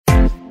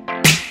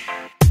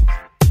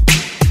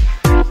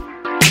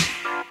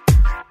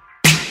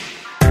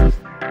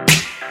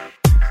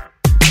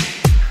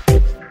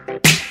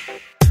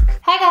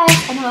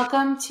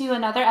welcome to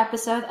another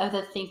episode of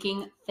the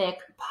Thinking Thick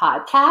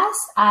podcast.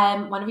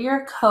 I'm one of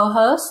your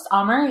co-hosts,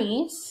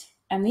 Amaris.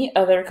 I'm the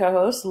other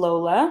co-host,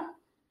 Lola.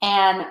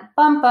 And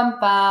bum bum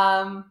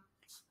bum.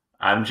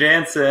 I'm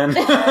Jansen.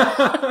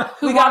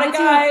 Who wanted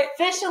to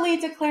officially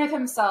declare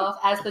himself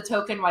as the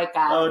token white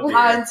guy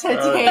on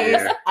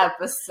today's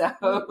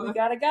episode. We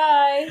got a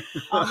guy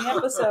on the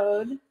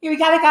episode. We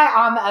got a guy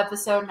on the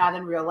episode, not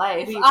in real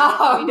life. We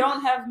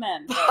don't have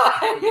men.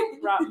 We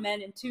brought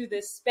men into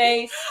this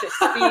space to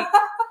speak.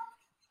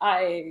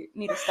 I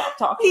need to stop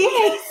talking. He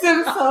hates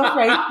himself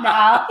right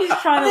now. He's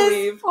trying to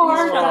leave.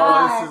 Poor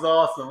guy. This is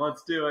awesome.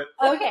 Let's do it.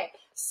 Okay.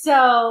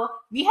 So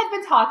we had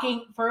been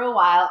talking for a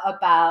while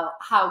about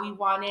how we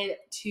wanted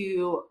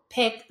to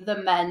pick the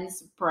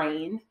men's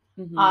brain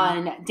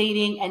on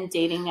dating and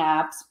dating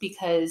apps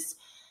because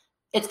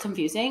it's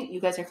confusing.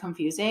 You guys are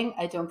confusing.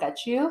 I don't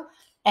get you.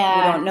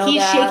 And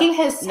he's shaking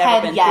his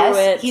head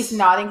yes. He's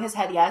nodding his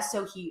head yes,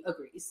 so he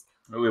agrees.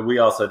 We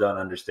also don't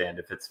understand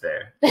if it's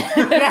fair.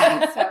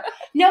 Right, so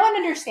no one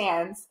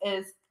understands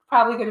is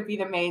probably going to be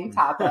the main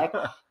topic.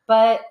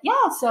 But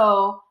yeah,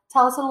 so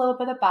tell us a little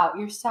bit about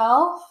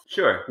yourself.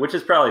 Sure, which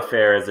is probably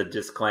fair as a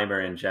disclaimer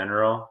in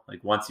general.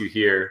 Like once you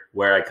hear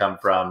where I come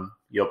from,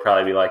 you'll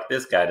probably be like,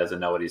 this guy doesn't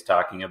know what he's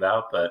talking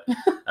about. But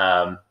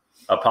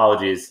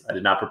apologies, I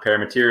did not prepare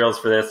materials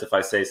for this. If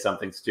I say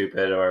something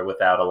stupid or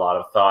without a lot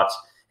of thought,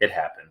 it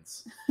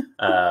happens.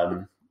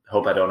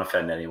 Hope I don't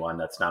offend anyone.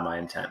 That's not my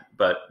intent.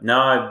 But no,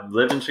 I've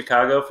lived in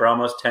Chicago for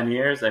almost 10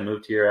 years. I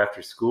moved here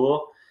after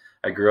school.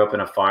 I grew up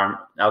in a farm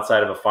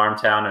outside of a farm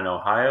town in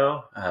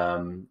Ohio.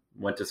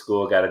 Went to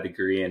school, got a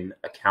degree in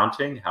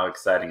accounting. How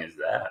exciting is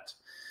that?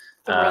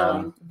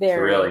 Thrilling.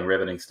 Thrilling,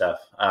 riveting stuff.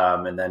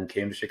 And then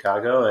came to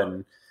Chicago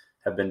and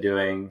have been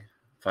doing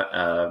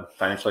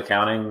financial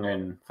accounting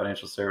and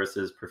financial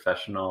services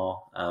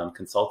professional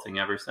consulting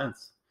ever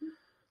since.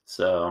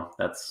 So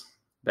that's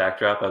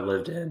backdrop. I've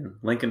lived in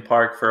Lincoln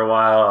Park for a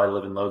while. I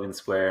live in Logan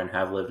Square and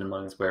have lived in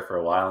Logan Square for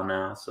a while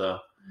now. So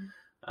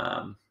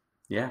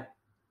yeah,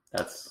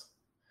 that's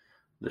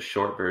the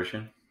short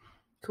version.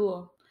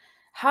 Cool.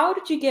 How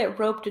did you get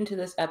roped into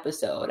this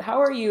episode?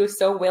 How are you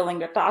so willing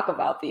to talk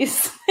about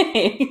these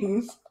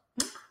things?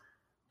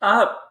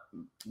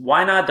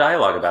 Why not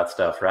dialogue about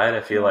stuff, right?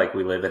 I feel like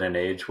we live in an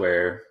age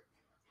where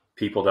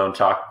people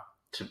talk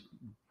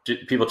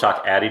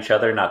at each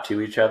other, not to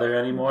each other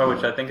anymore,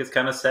 which I think is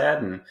kind of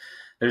sad. And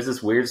there's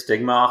this weird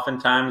stigma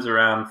oftentimes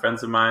around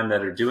friends of mine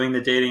that are doing the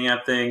dating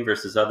app thing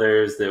versus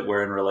others that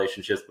were in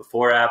relationships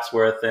before apps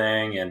were a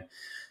thing. And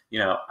you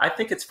know, I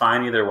think it's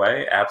fine either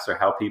way. Apps are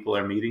how people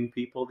are meeting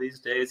people these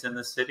days in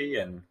the city.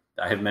 And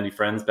I have many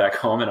friends back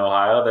home in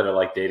Ohio that are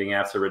like, dating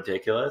apps are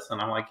ridiculous. And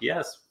I'm like,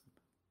 yes,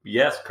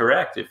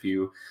 correct. If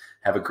you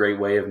have a great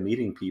way of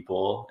meeting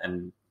people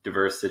and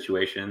diverse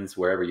situations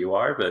wherever you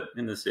are, but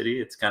in the city,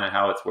 it's kind of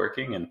how it's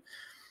working. And,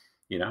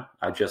 you know,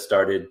 I just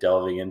started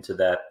delving into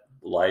that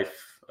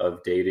life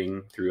of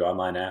dating through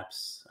online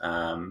apps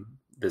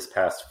this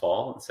past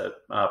fall, so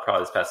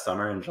probably this past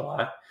summer in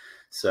July.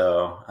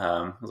 So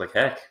I was like,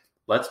 heck,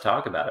 let's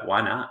talk about it. Why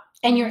not?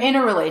 And you're in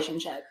a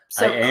relationship.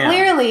 So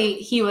clearly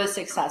he was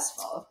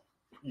successful.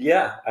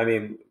 Yeah. I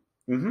mean,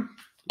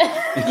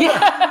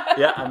 yeah.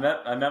 Yeah.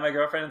 I met my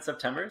girlfriend in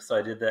September. So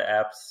I did the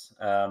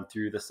apps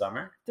through the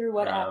summer. Through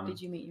what app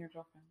did you meet your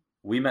girlfriend?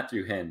 We met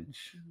through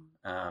Hinge.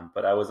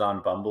 But I was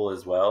on Bumble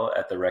as well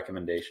at the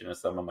recommendation of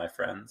some of my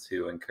friends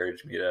who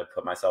encouraged me to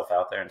put myself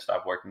out there and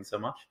stop working so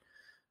much.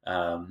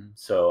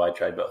 So I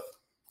tried both.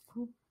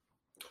 Cool.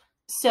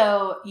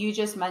 So you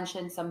just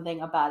mentioned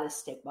something about a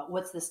stigma.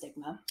 What's the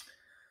stigma?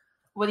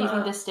 What do you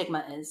think the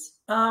stigma is?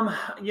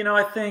 You know,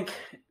 I think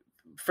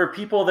for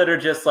people that are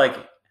just like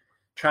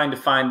trying to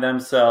find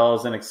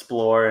themselves and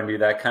explore and do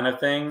that kind of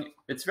thing,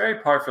 it's very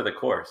par for the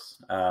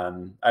course.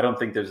 I don't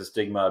think there's a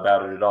stigma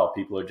about it at all.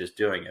 People are just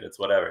doing it. It's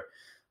whatever.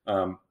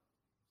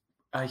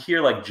 I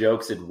hear like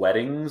jokes at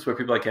weddings where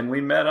people are like, and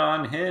we met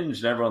on Hinge,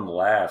 and everyone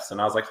laughs.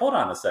 And I was like, hold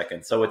on a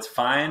second. So it's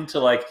fine to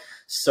like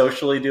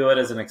socially do it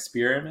as an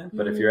experiment.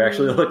 But if you're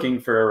actually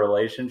looking for a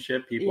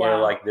relationship, people are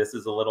like, this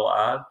is a little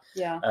odd.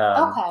 Yeah.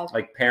 Okay.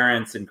 Like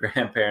parents and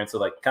grandparents are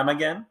like, come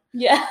again?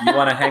 Yeah. You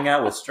want to hang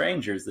out with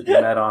strangers that you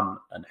met on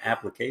an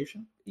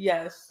application?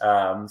 Yes.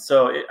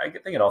 So I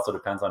think it also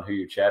depends on who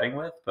you're chatting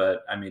with.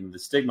 But I mean, the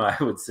stigma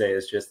I would say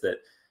is just that,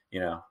 you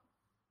know,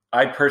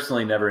 I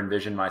personally never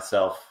envisioned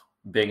myself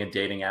being a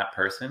dating app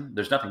person.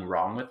 There's nothing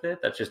wrong with it.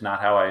 That's just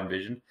not how I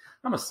envisioned.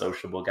 I'm a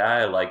sociable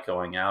guy. I like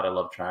going out. I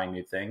love trying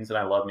new things and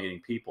I love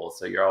meeting people.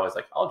 So you're always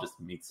like, I'll just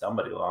meet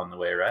somebody along the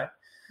way. Right.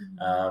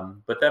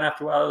 But then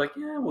after a while, I was like,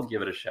 yeah, we'll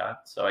give it a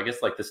shot. So I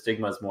guess like the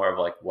stigma is more of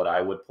like what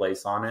I would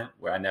place on it,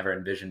 where I never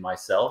envisioned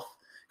myself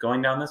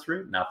going down this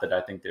route. Not that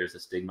I think there's a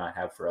stigma I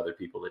have for other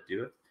people that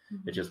do it.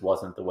 It just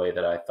wasn't the way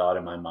that I thought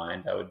in my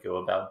mind I would go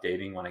about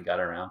dating when I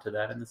got around to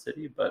that in the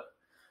city. But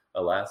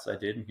alas, I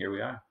did. And here we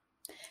are.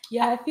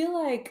 Yeah, I feel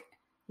like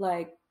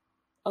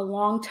a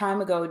long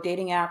time ago,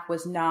 dating app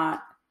was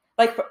not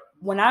like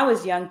when I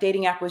was young,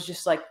 dating app was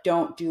just like,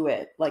 don't do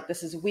it. Like,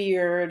 this is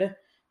weird.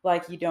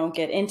 Like, you don't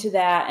get into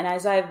that. And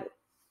as I've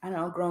I don't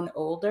know, grown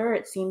older,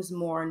 it seems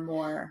more and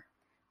more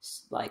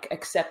like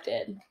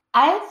accepted.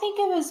 I think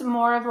it was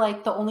more of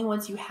like the only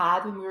ones you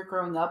had when we were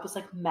growing up was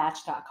like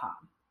Match.com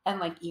and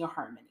like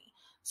eHarmony.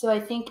 So I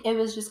think it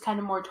was just kind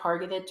of more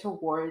targeted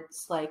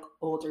towards like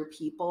older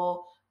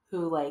people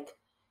who like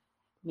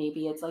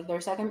maybe it's like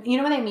their second, you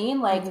know what I mean?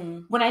 Like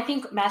when I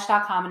think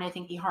Match.com and I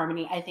think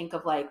eHarmony, I think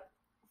of like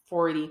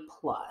 40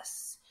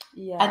 plus.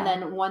 Yeah. And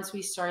then once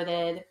we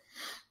started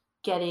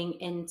getting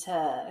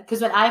into,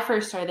 because when I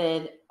first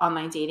started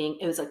online dating,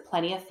 it was like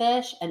Plenty of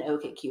Fish and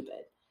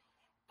OkCupid.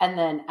 And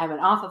then I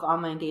went off of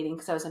online dating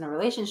because I was in a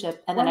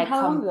relationship. And then I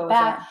come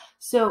back.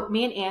 So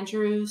me and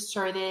Andrew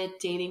started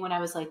dating when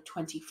I was like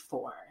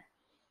 24.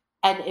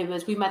 And it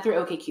was, we met through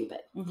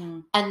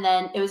OkCupid. And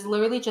then it was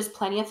literally just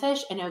Plenty of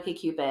Fish and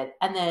OkCupid.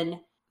 And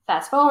then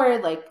fast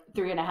forward like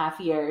 3.5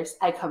 years,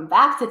 I come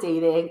back to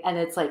dating and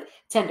it's like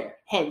Tinder,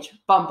 Hinge,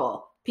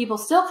 Bumble. People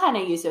still kind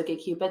of use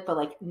OkCupid, but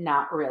like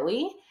not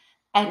really.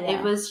 And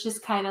it was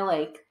just kind of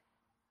like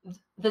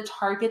the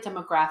target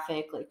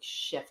demographic like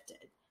shifted.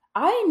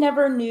 I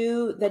never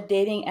knew that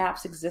dating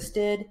apps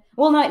existed.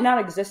 Well, not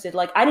existed.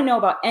 Like I didn't know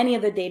about any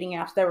of the dating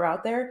apps that were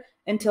out there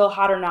until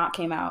Hot or Not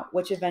came out,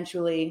 which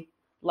eventually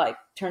like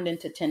turned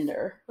into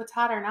Tinder. What's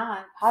Hot or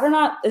Not? Hot or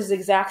Not is the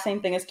exact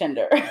same thing as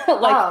Tinder.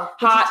 Like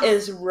hot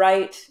is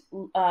right,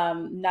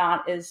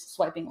 not is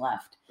swiping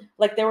left.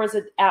 Like there was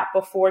an app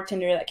before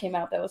Tinder that came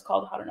out that was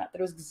called Hot or Not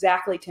that was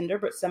exactly Tinder,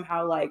 but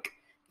somehow like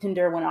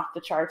Tinder went off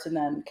the charts and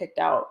then kicked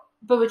out.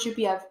 But would you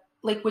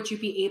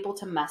be able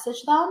to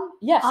message them?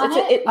 Yes,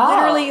 it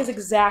literally is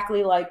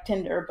exactly like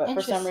Tinder, but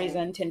for some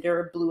reason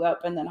Tinder blew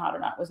up and then Hot or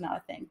Not was not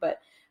a thing. But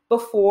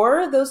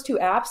before those two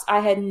apps, I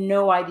had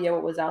no idea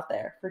what was out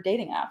there for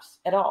dating apps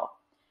at all.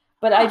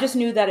 But I just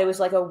knew that it was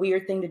like a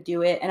weird thing to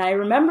do it. And I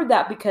remembered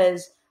that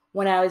because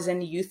when I was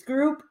in youth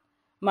group,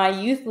 my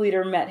youth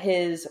leader met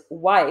his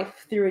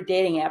wife through a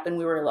dating app and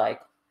we were like,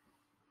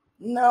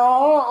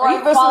 no, are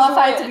you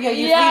qualified to be a youth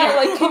leader? Yeah,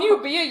 like can you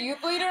be a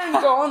youth leader and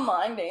go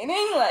online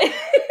dating? Like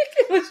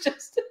it was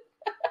just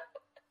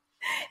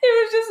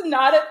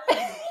not a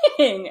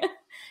thing.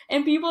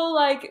 And people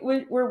like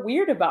were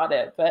weird about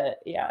it, but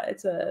yeah,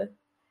 it's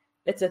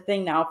a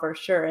thing now for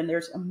sure. And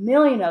there's a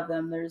million of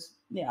them. There's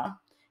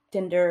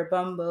Tinder,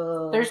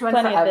 Bumble. There's one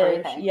for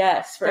everything.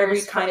 Yes, for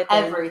every kind of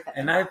thing. Everything.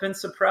 And I've been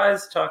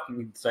surprised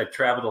talking. So I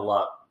traveled a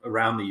lot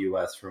around the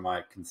U.S. for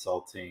my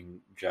consulting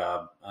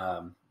job,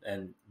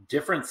 and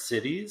different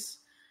cities.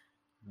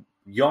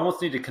 You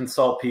almost need to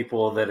consult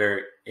people that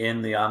are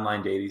in the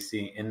online dating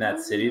scene in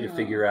that city to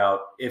figure out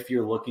if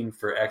you're looking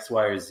for X,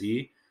 Y, or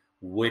Z.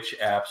 Which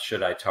apps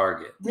should I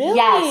target? Really?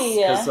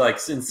 Yes. Because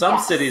like in some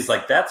cities,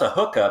 like that's a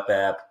hookup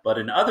app, but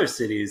in other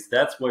cities,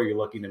 that's where you're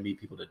looking to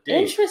meet people to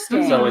date.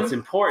 Interesting. So it's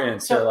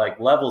important to like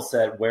level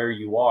set where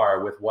you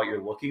are with what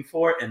you're looking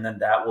for, and then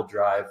that will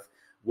drive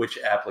which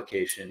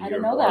application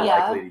you're more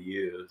likely to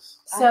use.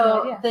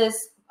 So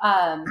this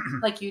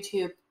like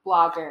YouTube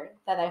blogger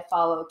that I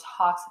follow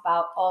talks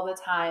about all the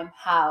time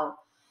how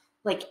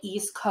like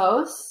East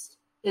Coast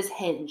is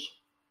Hinge.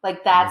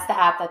 Like that's the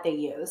app that they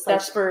use. Like,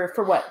 that's for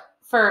what?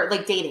 For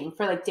like dating,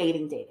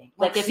 dating.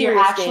 Like if you're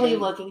actually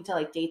looking to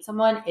like date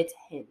someone, it's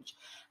Hinge.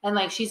 And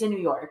like she's in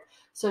New York.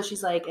 So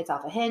she's like, it's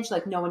off of Hinge.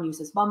 Like no one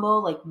uses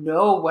Bumble. Like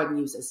no one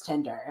uses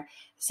Tinder.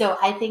 So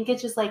I think it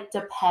just like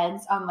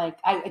depends on like,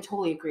 I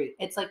totally agree.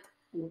 It's like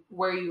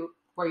where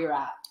you're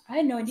at. I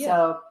had no idea.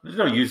 So there's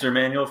no user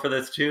manual for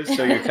this too.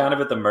 So you're kind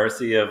of at the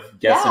mercy of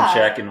guess and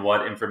check and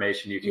what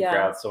information you can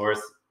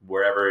crowdsource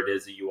wherever it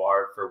is that you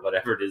are for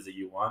whatever it is that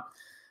you want,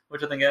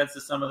 which I think adds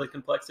to some of the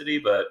complexity.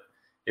 But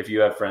if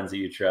you have friends that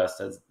you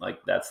trust,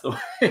 that's the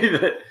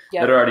way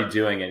that are already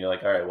doing it. You're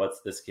like, all right,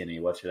 what's the skinny?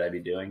 What should I be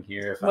doing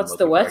here? If what's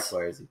the what? What's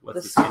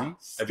the skinny?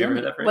 Have you ever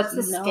heard that phrase? What's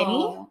the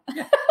skinny?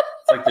 Yeah.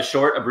 It's like the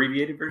short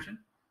abbreviated version.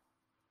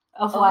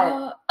 Of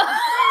what?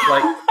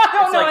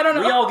 I don't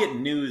know. We all get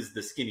news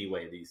the skinny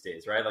way these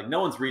days, right? Like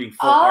no one's reading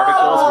full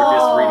articles. We're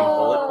just reading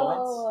bullet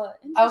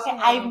points. Okay,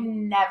 I've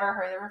never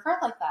heard it referred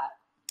like that.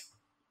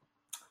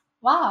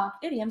 Wow.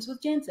 Idioms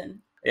with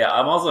Jansen. Yeah,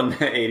 I'm also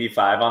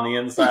 85 on the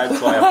inside,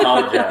 so I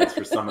apologize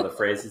for some of the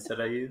phrases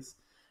that I use.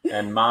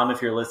 And Mom, if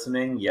you're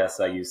listening, yes,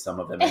 I use some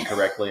of them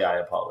incorrectly. I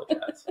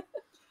apologize.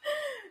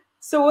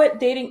 So what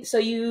dating? So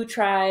you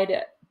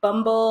tried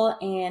Bumble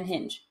and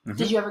Hinge. Mm-hmm.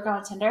 Did you ever go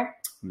on Tinder?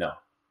 No,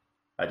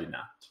 I did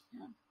not.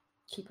 Yeah.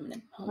 Keep them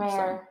in.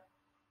 Rare.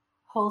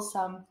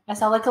 Wholesome. I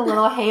saw like a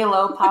little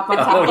halo pop on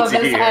top of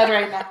his head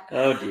right now.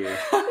 Oh, dear.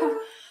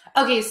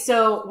 Okay,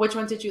 so which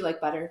one did you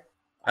like better?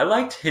 I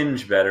liked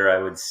Hinge better,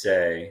 I would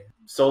say.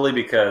 Solely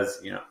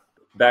because,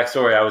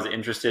 backstory, I was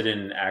interested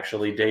in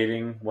actually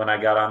dating when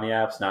I got on the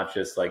apps, not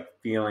just like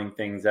feeling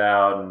things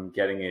out and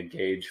getting a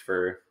gauge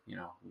for,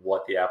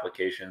 what the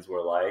applications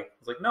were like. I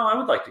was like, no, I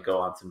would like to go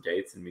on some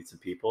dates and meet some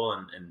people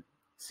and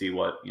see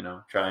what,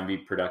 try and be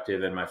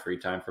productive in my free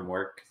time from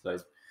work.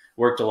 Because I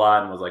worked a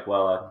lot and was like,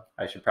 well,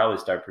 I should probably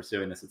start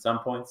pursuing this at some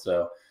point.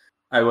 So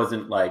I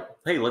wasn't like,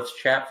 hey, let's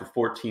chat for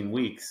 14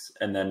 weeks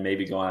and then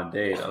maybe go on a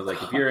date. I was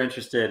like, if you're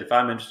interested, if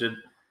I'm interested,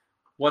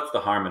 what's the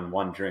harm in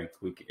one drink?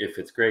 If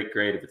it's great,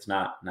 great. If it's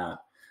not,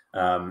 not.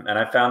 And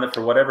I found that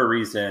for whatever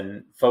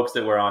reason, folks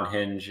that were on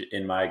Hinge,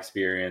 in my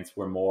experience,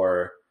 were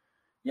more,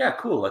 yeah,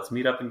 cool, let's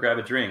meet up and grab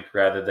a drink,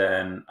 rather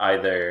than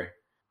either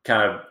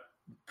kind of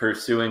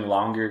pursuing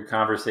longer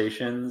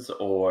conversations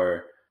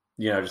or,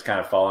 just kind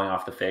of falling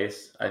off the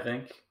face, I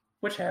think,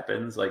 which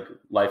happens. Like,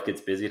 life gets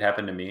busy. It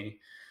happened to me.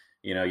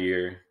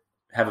 You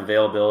have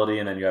availability,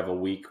 and then you have a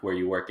week where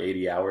you work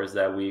 80 hours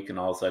that week, and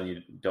all of a sudden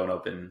you don't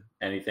open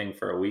anything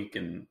for a week,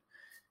 and,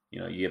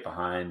 you get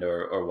behind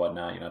or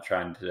whatnot,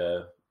 trying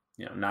to,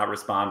 not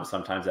respond, but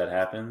sometimes that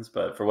happens.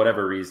 But for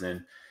whatever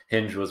reason,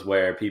 Hinge was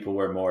where people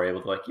were more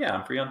able to, like, yeah,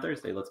 I'm free on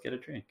Thursday, let's get a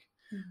drink.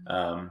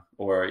 Mm-hmm.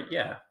 Or,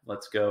 yeah,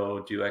 let's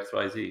go do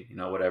XYZ,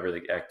 whatever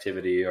the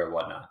activity or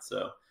whatnot.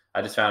 So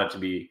I just found it to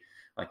be,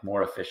 like,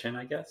 more efficient,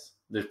 I guess.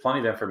 There's plenty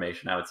of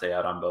information, I would say,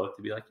 out on both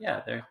to be like,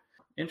 yeah, they're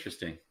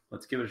interesting,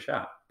 let's give it a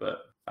shot. But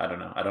I don't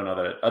know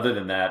that, other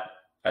than that,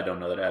 I don't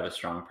know that I have a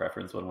strong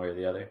preference one way or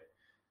the other.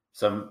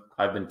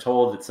 I've been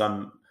told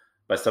that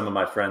by some of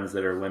my friends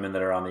that are women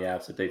that are on the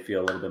apps, that they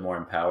feel a little bit more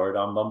empowered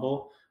on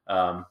Bumble,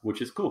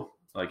 which is cool.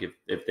 Like,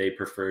 if they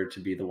prefer to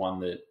be the one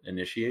that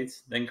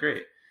initiates, then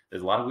great.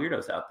 There's a lot of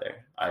weirdos out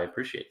there. I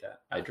appreciate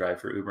that. I drive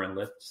for Uber and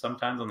Lyft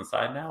sometimes on the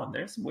side now, and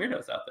there's some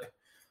weirdos out there.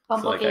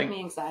 Bumble gave me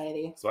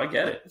anxiety. So I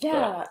get it.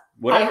 Yeah.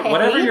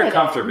 Whatever you're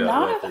comfortable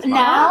with.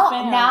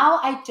 Now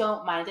I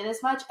don't mind it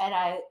as much, and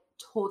I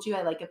told you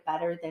I like it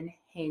better than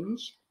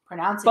Hinge.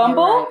 Pronouncing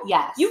Bumble? Right.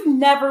 Yes. You've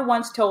never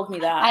once told me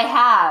that. I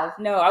have.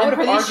 No, I would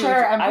have argued.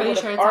 I'm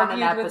pretty sure it's on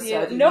an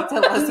episode. No,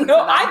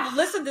 I've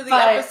listened to the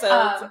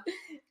episodes.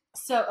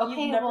 So,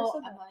 okay, well,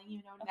 I'm letting you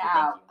know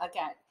now,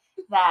 again,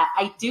 that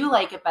I do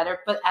like it better.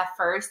 But at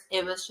first,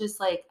 it was just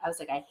like, I was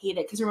like, I hate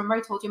it. Because remember,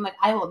 I told you, I'm like,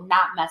 I will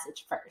not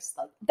message first.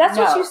 Like, that's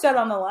what you said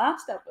on the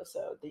last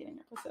dating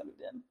episode we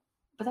did.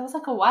 But that was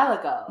like a while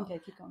ago. Okay,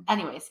 keep going.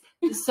 Anyways,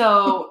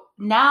 so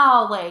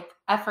now, like,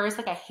 at first,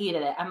 like, I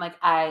hated it. I'm like,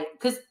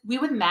 because we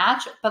would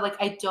match, but, like,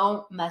 I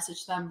don't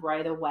message them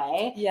right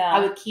away. Yeah.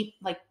 I would keep,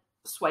 like,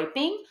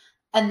 swiping,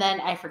 and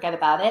then I forget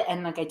about it,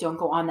 and, like, I don't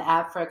go on the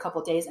app for a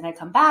couple days, and I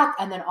come back,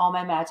 and then all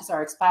my matches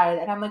are expired,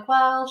 and I'm like,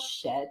 well,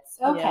 shit.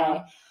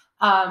 Okay.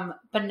 Yeah.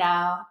 But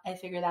now I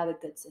figured out a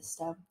good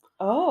system.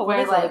 Oh,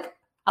 where, like,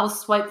 I'll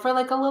swipe for,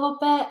 like, a little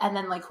bit, and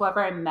then, like,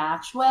 whoever I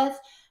match with,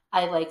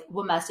 I, like,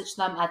 will message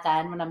them at the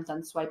end when I'm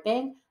done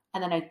swiping,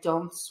 and then I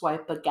don't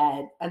swipe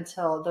again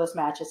until those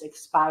matches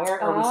expire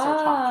or we start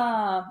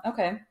talking.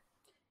 Okay.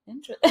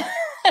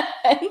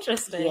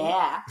 Interesting.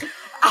 Yeah.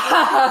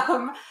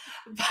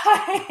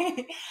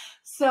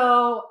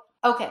 So,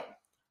 okay.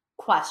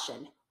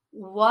 Question.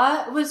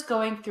 What was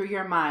going through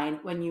your mind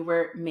when you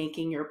were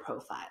making your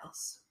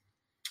profiles?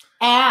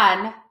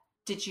 And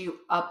did you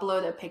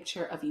upload a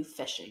picture of you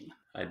fishing?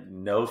 I had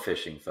no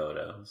fishing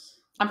photos.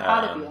 I'm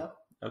proud of you.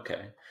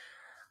 Okay.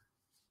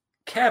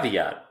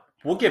 Caveat.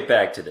 We'll get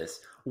back to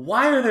this.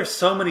 Why are there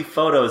so many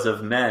photos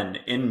of men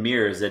in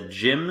mirrors at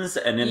gyms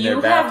and in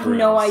their bathrooms? You have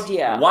no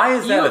idea. Why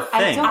is that a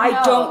thing?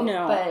 I don't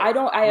know. I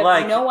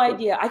have no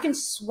idea. I can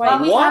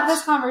swipe. When we have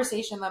this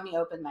conversation, let me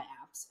open my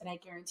apps, and I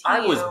guarantee I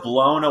was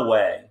blown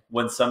away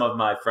when some of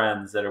my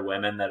friends that are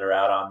women that are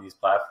out on these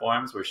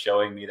platforms were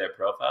showing me their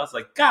profiles.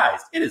 Like, guys,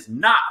 it is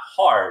not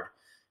hard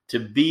to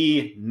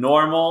be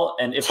normal,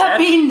 and if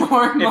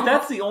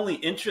that's the only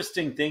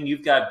interesting thing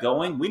you've got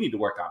going, we need to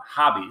work on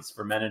hobbies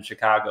for men in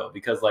Chicago,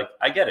 because, like,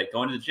 I get it.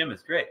 Going to the gym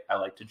is great. I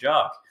like to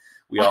jog.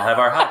 We all have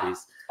our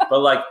hobbies. But,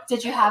 like,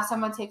 did you have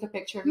someone take a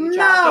picture of you jogging?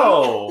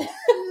 No.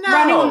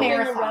 Running a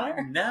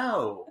marathon?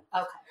 No.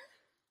 Okay.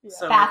 Yeah.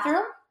 So,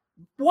 bathroom?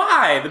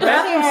 Why? The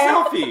bathroom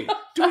selfie.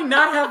 Do we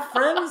not have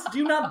friends? Do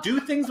you not do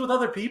things with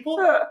other people?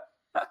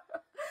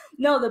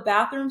 No, the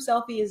bathroom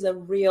selfie is a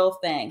real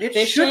thing. It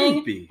Fishing,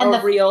 shouldn't be. And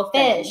a real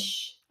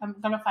fish. I'm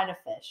going to find a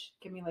fish.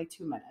 Give me like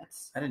 2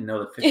 minutes. I didn't know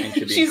that fishing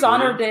should be She's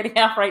included. on her dating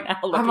app right now.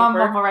 I'm on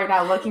Bumble right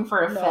now looking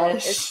for a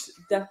fish. It's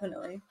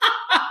definitely.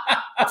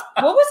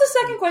 What was the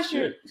second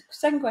question?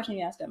 Second question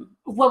you asked him.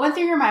 What went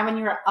through your mind when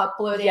you were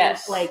uploading,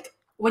 like,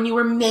 when you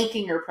were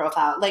making your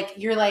profile? Like,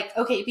 you're like,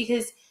 okay,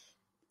 because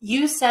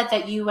you said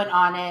that you went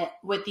on it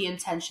with the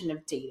intention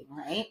of dating,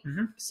 right?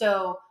 Mm-hmm.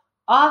 So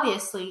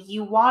obviously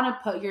you want to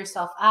put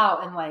yourself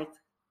out in, like,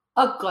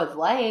 a good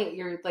light.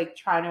 You're, like,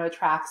 trying to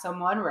attract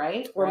someone,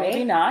 right? Or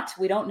maybe not.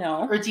 We don't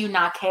know. Or do you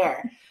not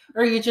care?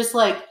 Or you just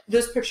like,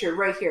 this picture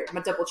right here,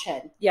 my double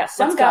chin. Yeah,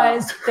 some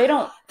guys, they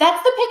don't.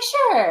 That's the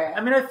picture.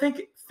 I mean, I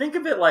think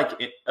of it like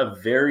a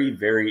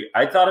very,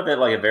 I thought of it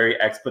like a very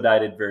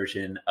expedited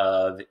version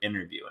of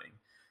interviewing.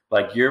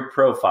 Like, your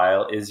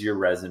profile is your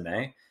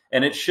resume,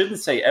 and it shouldn't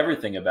say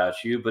everything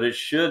about you, but it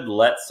should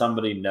let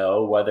somebody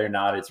know whether or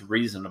not it's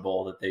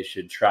reasonable that they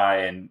should try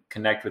and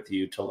connect with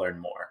you to learn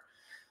more.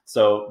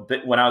 So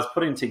when I was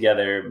putting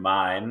together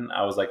mine,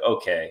 I was like,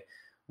 okay,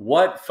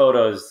 what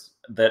photos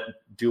that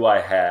do I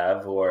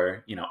have?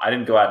 Or, I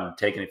didn't go out and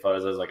take any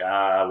photos. I was like,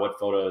 what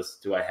photos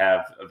do I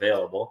have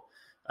available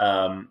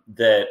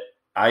that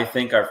I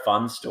think are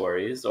fun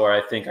stories, or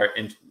I think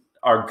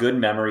are good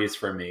memories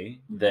for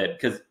me? That,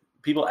 because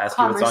people ask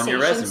you what's on your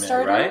resume,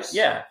 starters? Right?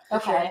 Yeah.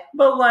 Okay.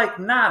 But like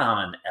not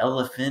on an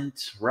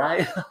elephant,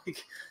 right?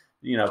 Like,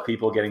 you know,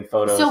 people getting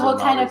photos. So what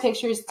of kind of models.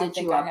 pictures did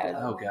you upload?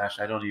 Oh gosh,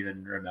 I don't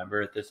even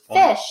remember at this point.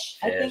 Fish.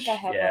 I think I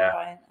have yeah. one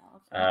by an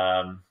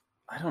elephant.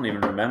 I don't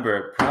even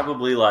remember.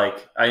 Probably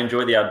like I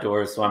enjoy the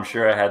outdoors, so I'm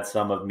sure I had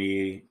some of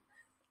me.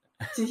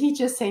 Did he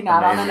just say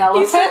not on an Amazing.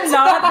 elephant? He said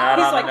not. Not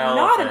He's on like an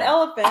not an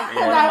elephant. elephant.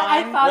 Yeah. One of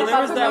I mine. thought Well,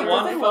 there was about that the one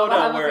elephant. photo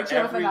Have a where picture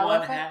of an everyone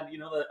elephant? had, you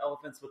know, the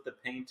elephants with the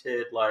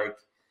painted like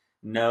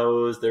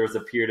nose. There was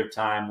a period of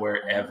time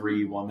where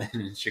every woman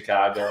in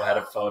Chicago had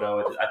a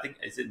photo. I think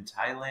is it in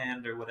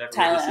Thailand or whatever.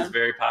 Thailand. This is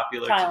very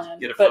popular to Thailand,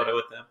 get a but- photo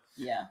with them.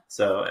 Yeah.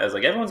 So I was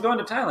like, everyone's going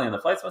to Thailand. The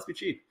flights must be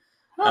cheap.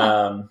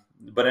 Huh.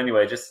 But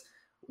anyway, just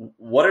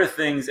what are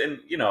things? And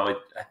you know,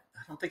 I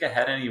don't think I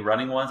had any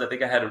running ones. I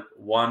think I had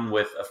one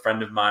with a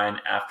friend of mine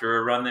after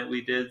a run that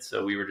we did.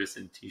 So we were just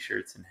in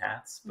t-shirts and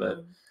hats.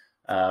 But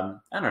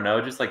I don't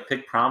know, just like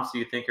pick prompts that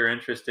you think are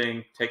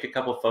interesting. Take a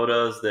couple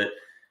photos that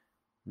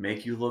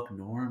make you look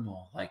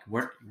normal. Like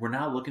we're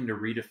not looking to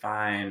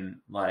redefine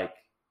like.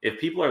 If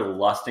people are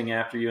lusting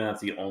after you and that's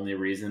the only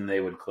reason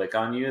they would click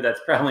on you, that's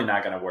probably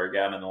not going to work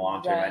out in the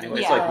long term Right. anyway.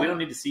 It's Yeah. like, we don't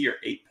need to see your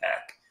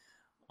 8-pack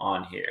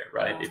on here,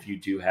 right? Yeah. If you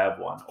do have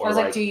one. I was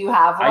like, do you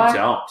have one? I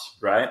don't,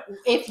 right?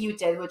 If you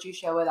did, would you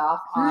show it off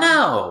on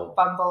No.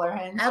 Bumble or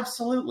Hinge?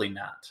 Absolutely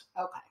not.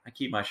 Okay. I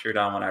keep my shirt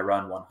on when I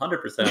run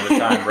 100% of the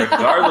time,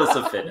 regardless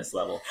of fitness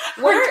level.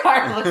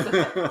 Regardless of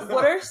it.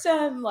 What are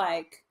some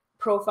like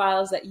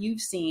profiles that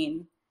you've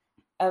seen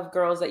of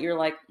girls that you're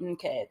like,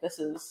 okay, this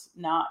is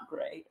not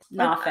great,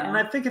 not And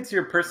I fan? think it's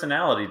your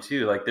personality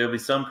too. Like there'll be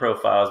some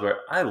profiles where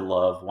I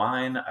love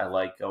wine, I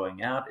like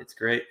going out, it's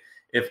great.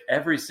 If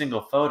every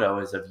single photo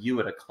is of you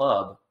at a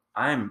club,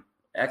 I'm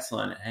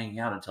excellent at hanging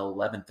out until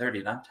 11:30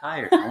 and I'm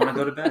tired. I want to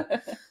go to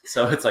bed.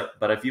 So it's like,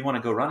 but if you want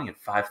to go running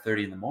at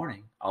 5:30 in the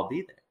morning, I'll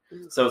be there.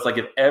 So it's like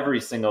if every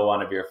single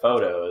one of your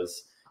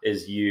photos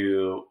is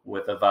you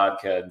with a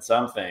vodka and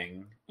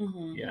something,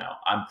 Mhm. you know,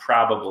 I'm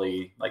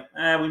probably like,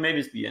 we may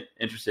just be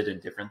interested in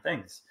different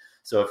things.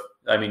 So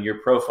your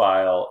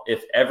profile,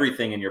 if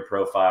everything in your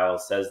profile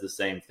says the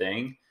same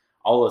thing,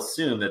 I'll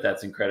assume that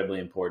that's incredibly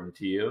important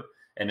to you.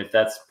 And if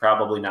that's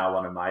probably not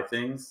one of my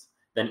things,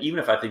 then even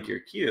if I think you're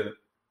cute,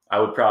 I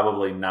would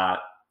probably not,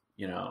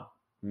 you know,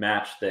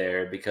 match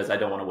there because I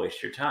don't want to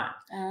waste your time.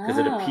 Because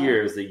it Ah,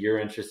 appears that you're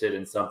interested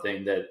in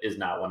something that is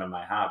not one of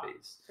my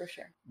hobbies. for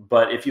sure.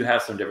 But if you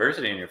have some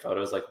diversity in your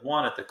photos, like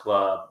one at the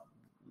club,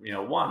 you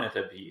know, one at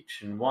the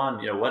beach and one,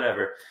 you know,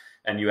 whatever,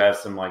 and you have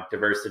some like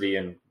diversity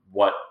in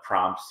what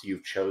prompts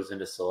you've chosen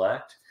to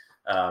select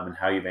and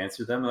how you've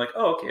answered them, like,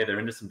 oh, okay, they're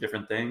into some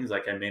different things.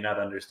 Like I may not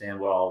understand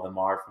what all of them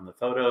are from the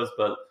photos,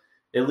 but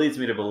it leads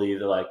me to believe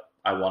that like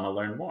I want to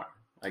learn more.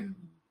 Like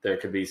there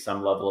could be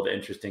some level of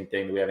interesting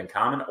thing that we have in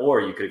common,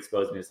 or you could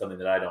expose me to something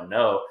that I don't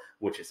know,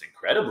 which is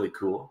incredibly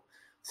cool.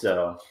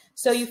 So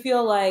you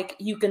feel like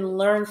you can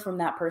learn from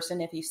that person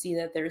if you see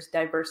that there's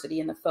diversity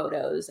in the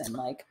photos and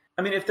like.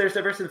 I mean, if there's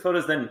diversity in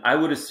photos, then I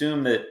would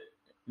assume that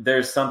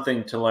there's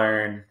something to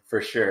learn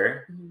for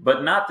sure,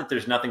 but not that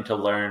there's nothing to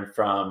learn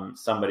from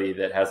somebody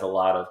that has a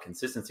lot of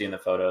consistency in the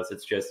photos.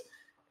 It's just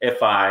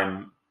if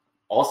I'm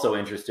also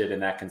interested in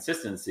that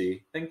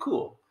consistency, then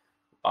cool,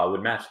 I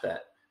would match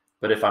that.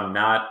 But if I'm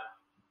not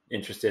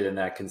interested in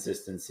that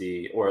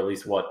consistency, or at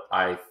least what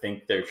I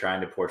think they're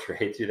trying to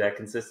portray to that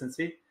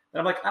consistency, then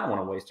I'm like, I don't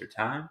want to waste your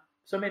time.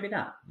 So maybe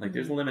not. Like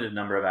there's a limited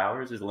number of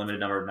hours. There's a limited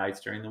number of nights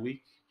during the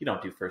week. You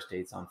don't do first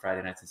dates on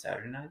Friday nights and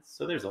Saturday nights.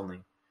 So there's only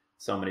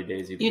so many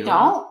days you can You do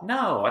don't? it.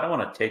 No, I don't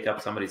want to take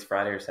up somebody's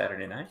Friday or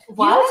Saturday night.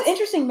 What? You know what's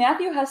interesting?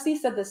 Matthew Hussey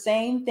said the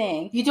same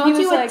thing. You don't He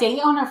was do a like, date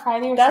on a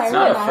Friday or That's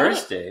Saturday Not night? a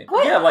first date.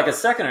 What? Yeah, like a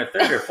second or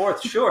third or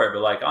fourth, sure.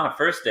 But like on a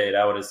first date,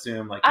 I would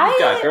assume like you've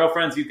got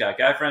girlfriends, you've got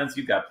guy friends,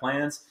 you've got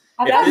plans.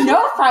 I've If got this-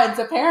 no friends,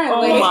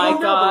 apparently. Oh my Well, no,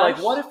 but, like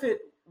gosh.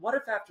 what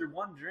if after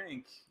one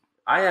drink,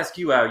 I ask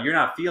you out, you're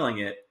not feeling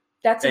it,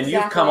 That's and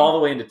exactly. you've come all the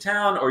way into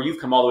town, or you've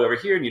come all the way over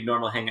here, and you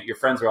normally hang out. Your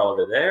friends are all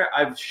over there.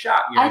 I've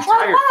shot your I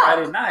tried entire back.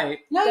 Friday night.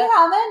 No, you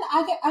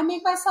haven't. I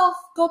make myself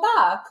go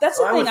back. That's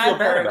So the I thing would feel I've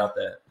bad heard. about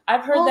that.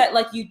 I've heard Well- that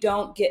like you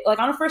don't get like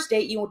on a first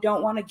date you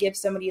don't want to give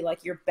somebody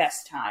like your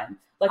best time,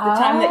 like the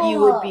time that you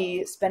would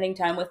be spending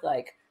time with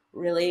like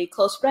really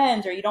close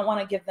friends, or you don't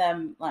want to give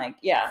them like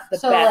the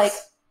So, best. like,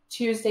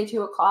 Tuesday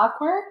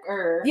 2:00 work,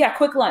 or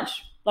Quick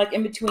lunch, like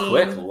in between.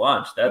 Quick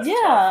lunch. That's tough.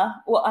 yeah.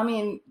 Well, I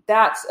mean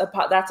that's a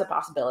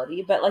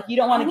possibility, but like you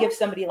don't want to give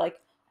somebody like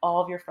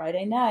all of your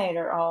Friday night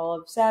or all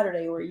of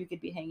Saturday where you could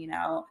be hanging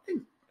out.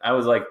 I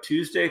was like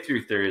Tuesday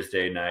through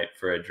Thursday night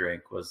for a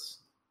drink was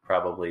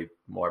probably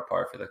more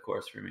par for the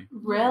course for me.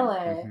 really?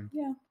 Mhm.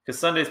 Yeah. Because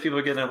Sundays people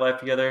are getting their life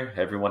together.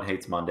 Everyone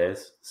hates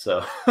Mondays,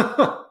 so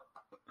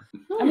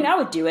I mean, I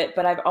would do it,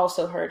 but I've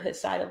also heard his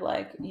side of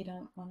like, you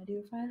don't want to do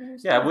a Friday or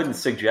yeah, I wouldn't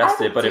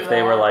suggest I it. would But do if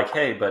they were it. like,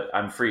 "Hey, but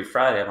I'm free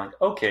Friday," I'm like,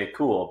 "Okay,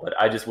 cool," but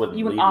I just wouldn't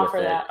You would lead offer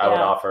with it. that, I would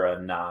yeah. offer a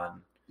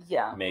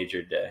non-major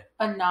Yeah. day.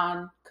 A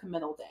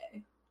non-committal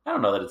day. I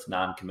don't know that it's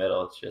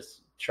non-committal. It's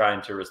just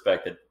trying to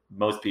respect that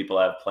most people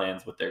have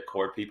plans with their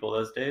core people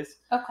those days.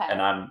 Okay.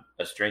 And I'm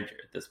a stranger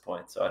at this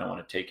point, so I don't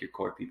want to take your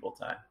core people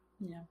time.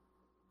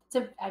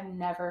 Yeah. I've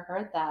never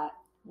heard that.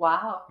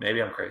 Wow.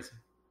 Maybe I'm crazy.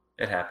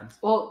 It happens.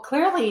 Well,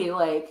 clearly,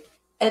 like,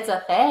 it's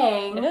a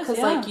thing. It is, because,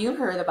 yeah. like, you've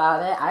heard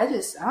about it. I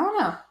don't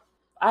know.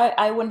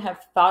 I wouldn't have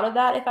thought of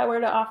that if I were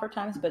to offer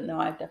times, but no,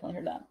 I've definitely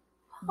heard that.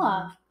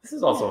 Huh. This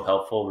is also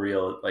helpful,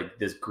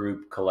 this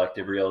group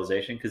collective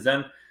realization, because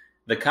then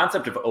the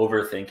concept of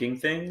overthinking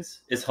things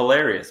is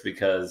hilarious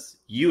because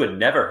you had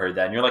never heard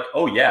that and you're like,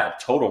 oh yeah,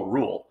 total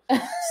rule.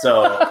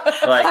 So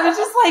like I was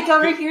just like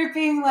over here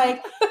being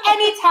like,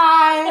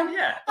 anytime.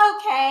 yeah.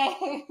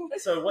 Okay.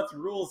 So what's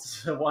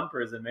rules to one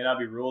person may not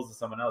be rules to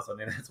someone else. I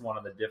mean, that's one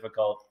of the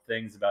difficult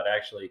things about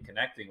actually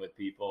connecting with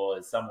people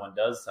is someone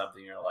does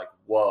something, you're like,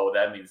 whoa,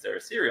 that means they're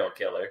a serial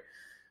killer.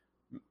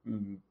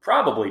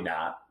 Probably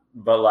not.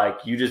 But like,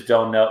 you just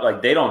don't know,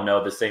 like they don't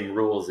know the same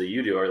rules that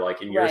you do, or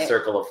like in your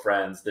circle of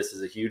friends, this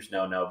is a huge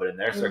no-no, but in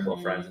their circle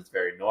of friends, it's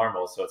very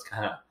normal. So it's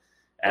kind of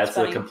adds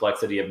to the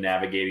complexity of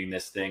navigating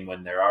this thing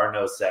when there are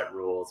no set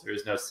rules. There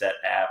is no set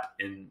app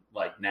in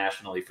like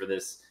nationally for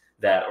this,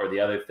 that, or the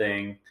other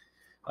thing.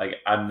 Like,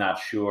 I'm not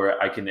sure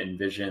I can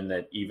envision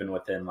that even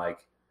within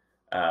like,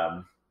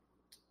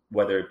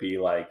 whether it be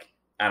like,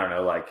 I don't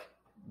know, like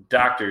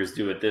doctors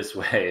do it this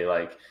way,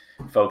 like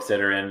folks that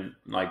are in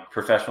like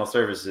professional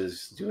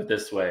services do it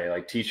this way,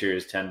 like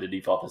teachers tend to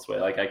default this way.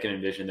 Like I can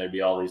envision there'd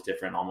be all these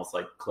different almost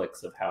like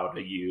cliques of how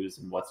to use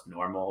and what's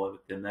normal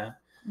within that.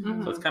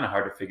 So it's kind of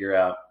hard to figure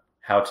out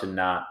how to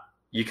not,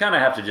 you kind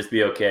of have to just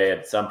be okay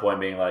at some point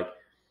being like,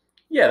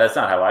 yeah, that's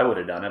not how I would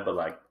have done it, but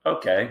like,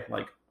 okay,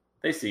 like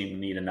they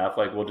seem neat enough,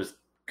 like we'll just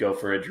go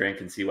for a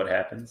drink and see what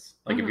happens.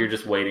 Like if you're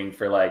just waiting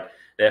for like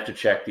they have to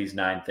check these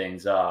 9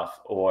 things off,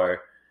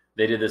 or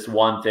they did this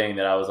one thing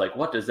that I was like,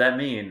 what does that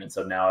mean? And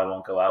so now I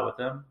won't go out with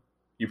them.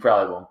 You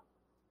probably won't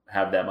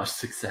have that much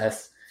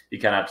success. You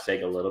kind of have to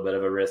take a little bit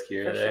of a risk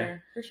here or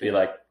there. For sure. Be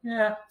like,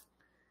 yeah,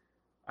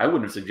 I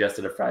wouldn't have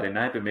suggested a Friday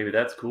night, but maybe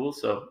that's cool.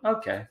 So,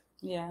 okay.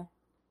 Yeah.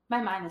 My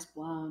mind is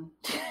blown.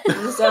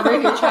 I'm just over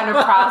here trying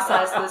to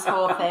process this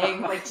whole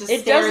thing. Like, just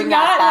it staring does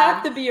not at them.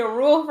 have to be a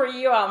rule for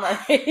you,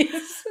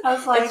 Almaris. I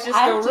was like, it's just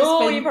I've a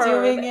rule just we've been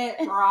heard. doing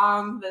it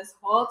wrong this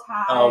whole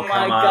time. Oh, my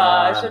come on.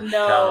 gosh, Come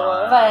no.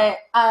 on.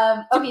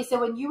 But, okay,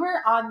 so when you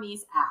were on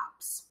these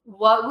apps,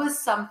 what was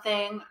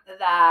something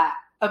that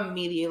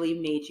immediately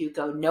made you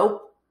go,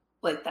 nope,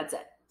 like, that's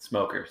it?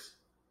 Smokers.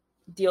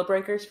 Deal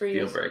breakers for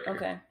you? Deal breaker.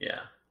 Okay. Yeah.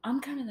 I'm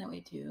kind of that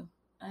way too.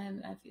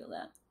 I feel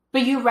that.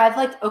 But you read,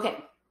 like,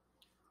 okay,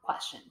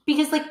 question.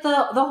 Because, like,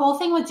 the whole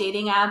thing with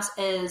dating apps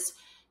is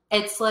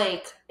it's,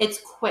 like, it's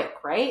quick,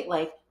 right?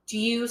 Like, do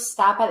you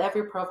stop at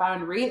every profile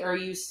and read? Or are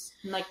you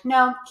like,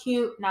 no,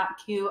 cute, not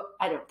cute,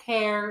 I don't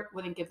care,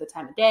 wouldn't give the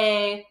time of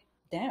day?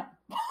 Damn.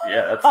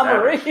 Yeah, that's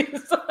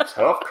Almaris.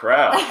 tough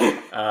crowd.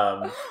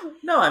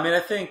 No, I mean,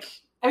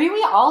 I mean,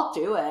 we all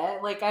do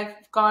it. Like, I've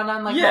gone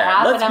on, like, the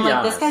app, and I'm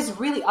like, this guy's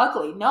really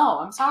ugly. No,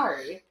 I'm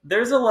sorry.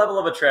 There's a level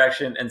of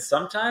attraction, and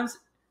sometimes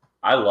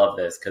I love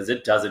this because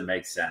it doesn't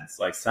make sense.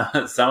 Like, some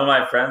of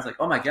my friends, like,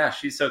 oh my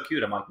gosh, she's so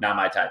cute. I'm like, not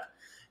my type.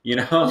 You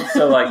know?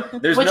 So, like,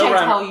 there's Which no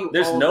I tell you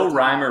there's all no the time.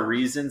 rhyme or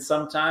reason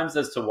sometimes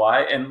as to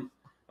why. And,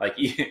 like,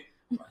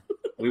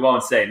 we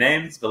won't say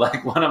names, but,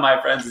 like, one of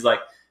my friends is like,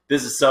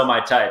 this is so my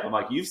type. I'm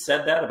like, you've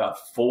said that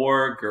about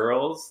 4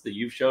 girls that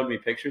you've showed me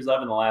pictures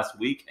of in the last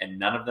week, and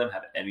none of them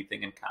have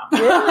anything in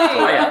common. Really?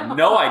 So I have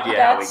no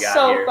idea how we got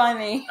so here.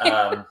 funny.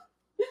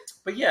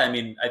 But yeah, I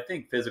mean, I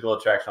think physical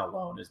attraction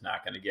alone is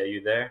not going to get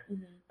you there.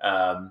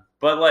 Mm-hmm.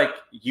 But like,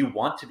 you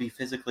want to be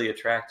physically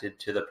attracted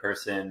to the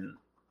person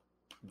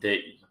that,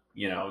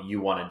 you know,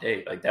 you want to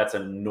date. Like, that's a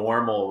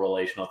normal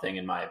relational thing,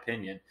 in my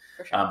opinion.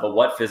 For sure. But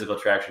what physical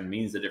attraction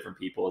means to different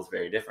people is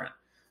very different.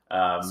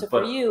 So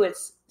for you,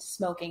 it's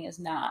smoking is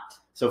not.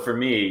 So for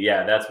me,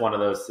 yeah, that's one of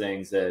those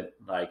things that,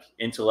 like,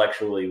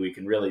 intellectually we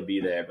can really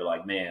be there, but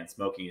like, man,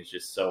 smoking is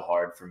just so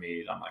hard for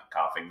me. I'm like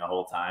coughing the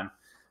whole time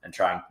and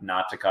trying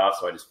not to cough,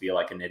 so I just feel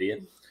like an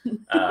idiot.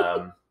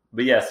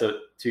 But yeah, so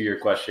to your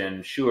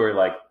question, sure,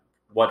 like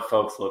what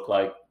folks look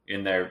like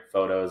in their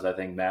photos, I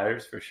think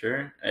matters for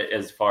sure,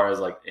 as far as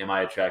like, am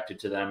I attracted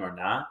to them or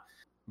not?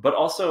 But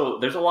also,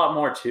 there's a lot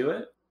more to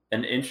it.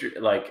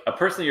 Like a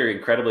person you're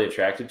incredibly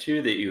attracted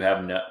to that you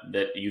have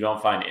that you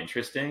don't find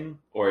interesting,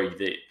 or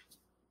that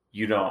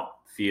you don't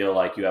feel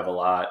like you have a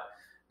lot,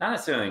 not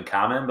necessarily in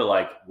common, but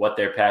like what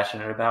they're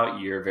passionate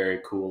about, you're very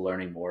cool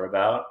learning more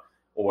about,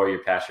 or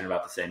you're passionate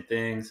about the same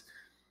things.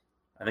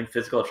 I think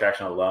physical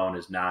attraction alone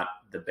is not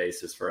the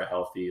basis for a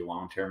healthy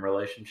long-term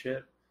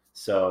relationship.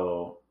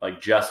 So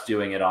like, just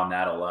doing it on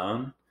that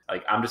alone,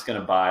 like, I'm just going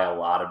to buy a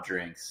lot of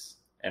drinks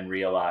and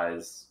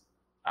realize,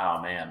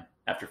 oh man,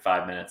 after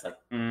 5 minutes, like,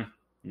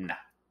 nah,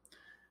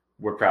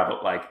 we're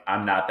probably like,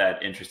 I'm not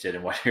that interested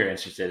in what you're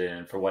interested in.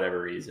 And for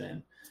whatever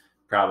reason,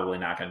 probably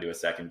not going to do a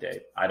second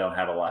date. I didn't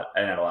have a lot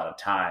of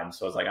time.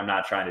 So it's like, I'm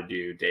not trying to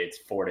do dates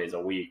 4 days a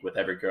week with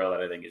every girl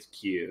that I think is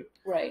cute,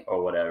 right,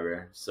 or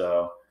whatever.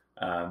 So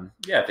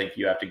yeah, I think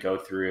you have to go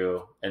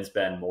through and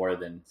spend more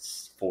than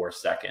 4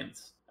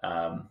 seconds.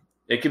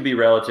 it can be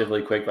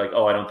relatively quick, like,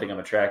 oh, I don't think I'm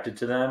attracted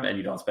to them, and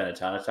you don't spend a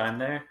ton of time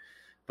there.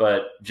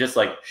 But just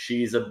like,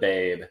 she's a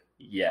babe,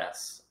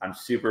 yes. I'm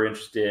super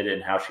interested in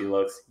how she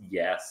looks,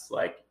 yes.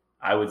 Like,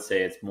 I would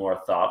say it's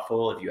more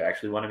thoughtful if you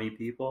actually want to meet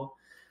people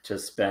to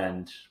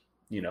spend,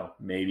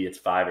 maybe it's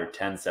 5 or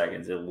 10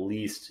 seconds at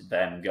least,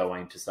 then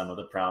going to some of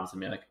the prompts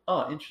and be like,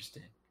 oh,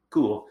 interesting,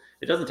 cool.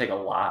 It doesn't take a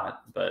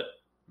lot, but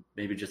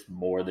maybe just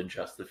more than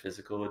just the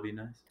physical would be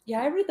nice.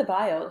 Yeah, I read the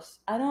bios.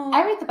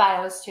 I read the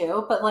bios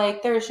too, but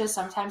like, there's just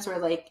sometimes where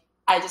like,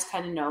 I just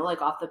kind of know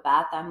like off the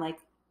bat that I'm like,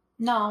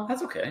 no.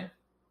 That's okay.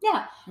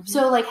 Yeah. Mm-hmm.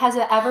 So like, has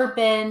it ever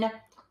been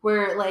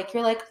where like,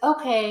 you're like,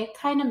 okay,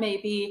 kind of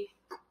maybe,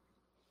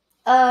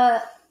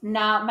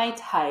 not my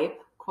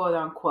type, quote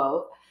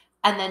unquote.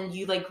 And then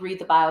you like read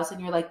the bios and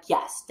you're like,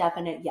 yes,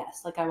 definite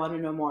yes. Like, I want to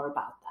know more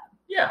about them.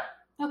 Yeah.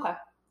 Okay.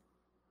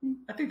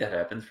 I think that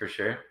happens for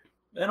sure.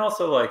 And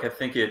also, like, I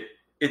think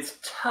it's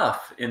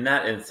tough in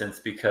that instance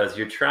because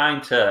you're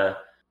trying to,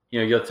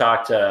 you'll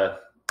talk to,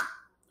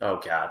 oh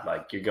God,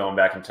 like you're going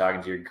back and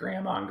talking to your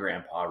grandma and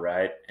grandpa,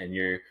 right? And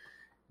your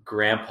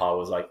grandpa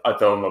was like, I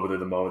fell in love with her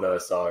the moment that I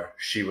saw her.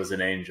 She was an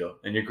angel.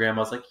 And your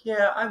grandma's like,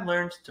 yeah, I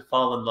learned to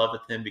fall in love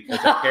with him because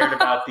I cared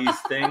about these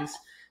things.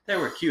 They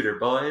were cuter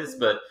boys,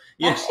 but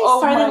yeah. She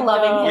started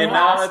loving him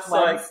last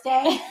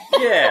Wednesday.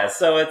 Like, yeah,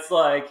 so it's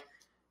like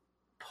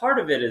part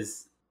of it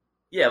is,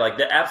 yeah, like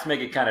the apps make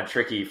it kind of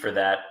tricky for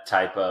that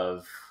type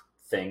of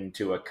thing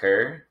to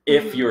occur.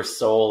 If you're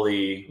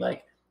solely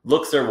like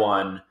looks are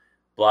 1,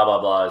 blah, blah,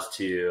 blah is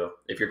 2.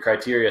 If your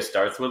criteria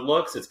starts with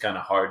looks, it's kind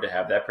of hard to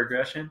have that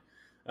progression.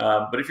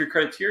 But if your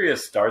criteria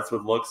starts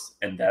with looks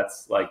and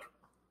that's like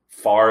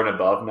far and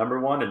above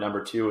number 1 and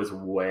number 2 is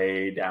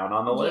way down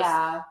on the list,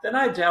 then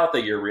I doubt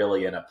that you're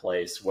really in a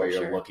place where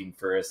you're looking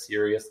for a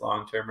serious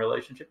long-term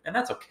relationship. And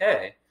that's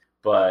okay.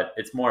 But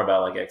it's more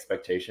about like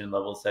expectation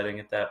level setting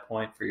at that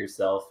point for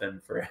yourself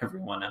and for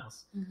everyone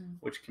else,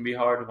 which can be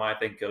hard. And why I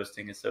think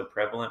ghosting is so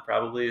prevalent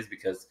probably is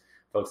because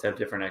folks have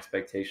different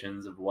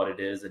expectations of what it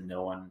is and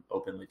no one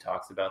openly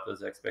talks about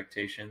those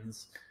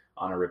expectations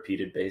on a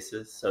repeated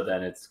basis. So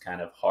then it's kind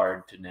of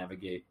hard to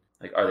navigate.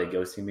 Like, are they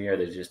ghosting me? Are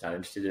they just not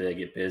interested? Do they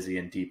get busy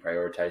and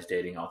deprioritize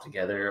dating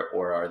altogether?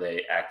 Or are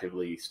they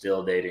actively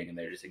still dating and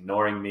they're just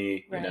ignoring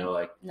me? Right.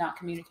 Like not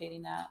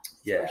communicating that.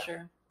 Yeah. For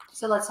sure.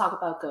 So let's talk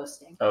about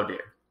ghosting. Oh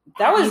dear.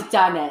 You've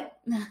done it.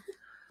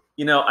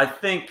 I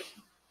think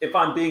if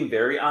I'm being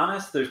very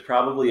honest, there's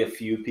probably a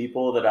few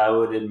people that I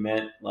would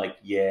admit like,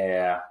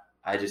 yeah,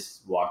 I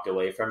just walked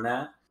away from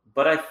that.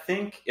 But I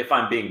think if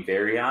I'm being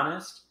very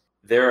honest,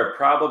 there are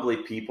probably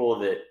people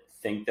that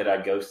think that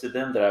I ghosted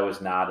them that I was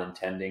not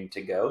intending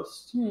to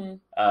ghost.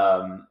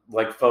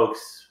 Like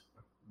folks,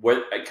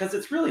 because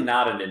it's really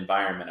not an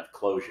environment of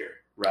closure,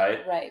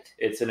 right? Right.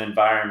 It's an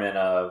environment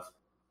of,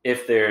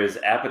 if there's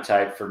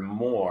appetite for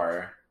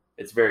more,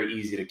 it's very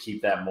easy to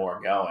keep that more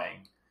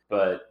going.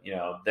 But,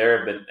 there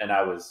have been, and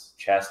I was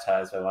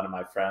chastised by one of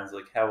my friends,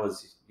 like, how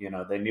was,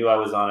 they knew I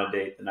was on a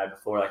date the night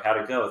before, like, how'd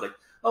it go? I was like,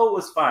 oh, it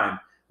was fine.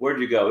 Where'd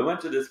you go? We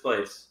went to this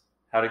place.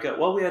 How'd it go?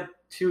 Well, we had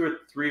 2 or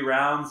 3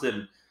 rounds,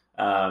 and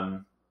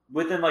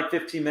within like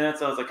 15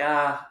 minutes, I was like,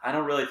 I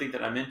don't really think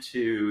that I'm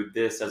into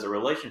this as a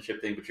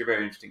relationship thing, but you're a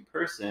very interesting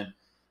person.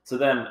 So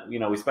then,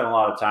 we spent a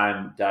lot of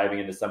time diving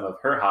into some of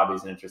her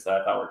hobbies and interests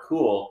that I thought were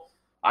cool.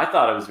 I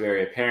thought it was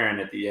very apparent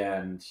at the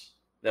end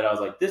that I was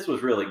like, this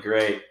was really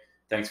great.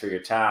 Thanks for your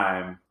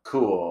time.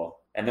 Cool.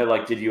 And they're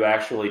like, did you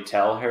actually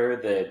tell her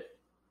that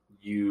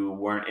you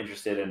weren't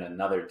interested in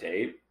another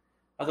date?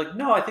 I was like,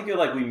 no, I think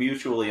we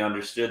mutually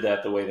understood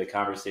that the way the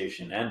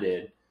conversation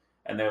ended.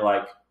 And they're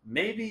like,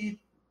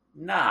 maybe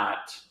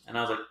not. And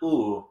I was like,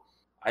 ooh.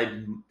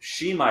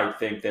 She might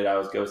think that I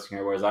was ghosting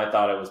her, whereas I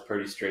thought it was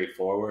pretty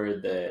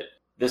straightforward that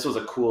this was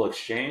a cool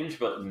exchange,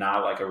 but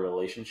not like a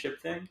relationship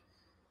thing.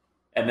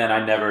 And then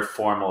I never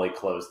formally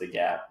closed the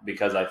gap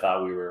because I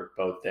thought we were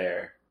both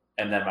there.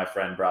 And then my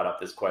friend brought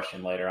up this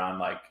question later on,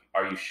 like,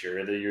 are you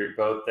sure that you're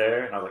both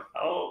there? And I was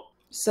like, oh.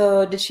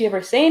 So did she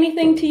ever say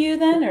anything to you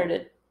then, or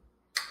did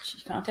she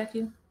contact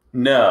you?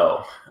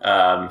 No.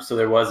 So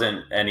there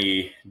wasn't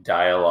any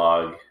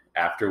dialogue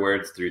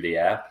afterwards through the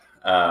app.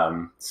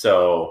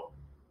 So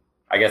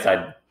I guess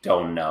I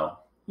don't know.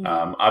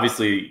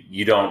 Obviously,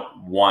 you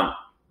don't want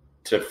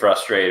to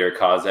frustrate or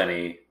cause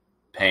any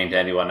pain to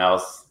anyone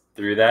else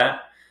through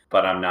that,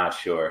 but I'm not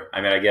sure.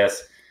 I mean, I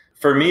guess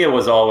for me, it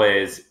was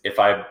always if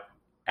I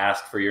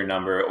ask for your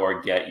number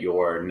or get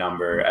your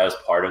number as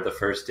part of the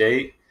first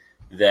date,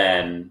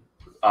 then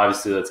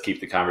obviously let's keep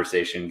the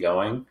conversation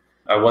going.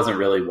 I wasn't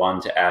really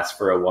one to ask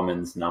for a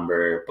woman's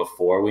number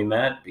before we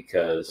met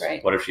because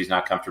What if she's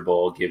not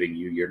comfortable giving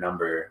you your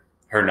number,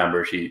 her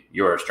number,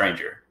 you're a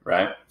stranger,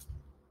 right?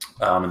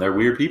 And there are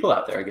weird people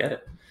out there. I get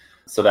it.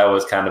 So that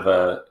was kind of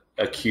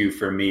a cue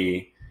for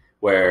me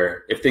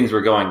where if things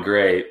were going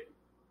great,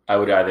 I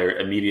would either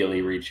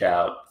immediately reach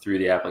out through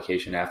the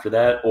application after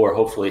that, or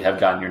hopefully have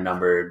gotten your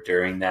number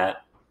during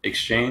that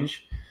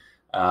exchange,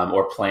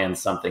 or plan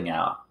something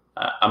out.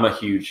 I'm a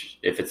huge,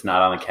 if it's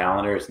not on the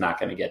calendar, it's not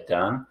going to get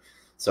done.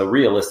 So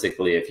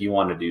realistically, if you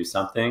want to do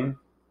something,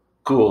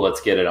 cool,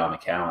 let's get it on the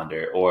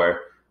calendar.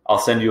 Or I'll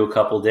send you a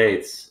couple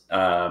dates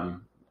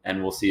and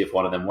we'll see if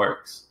one of them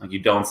works. Like, you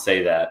don't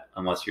say that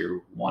unless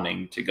you're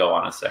wanting to go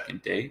on a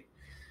second date.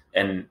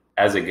 And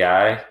as a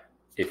guy,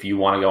 if you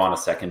want to go on a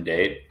second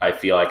date, I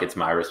feel like it's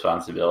my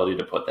responsibility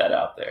to put that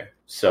out there.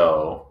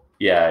 So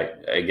yeah,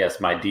 I guess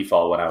my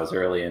default when I was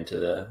early into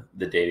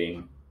the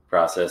dating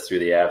process through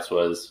the apps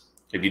was,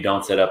 if you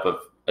don't set up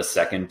a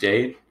second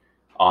date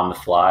on the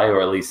fly,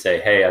 or at least say,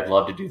 hey, I'd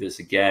love to do this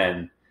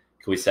again,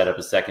 can we set up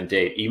a second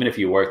date? Even if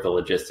you work the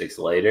logistics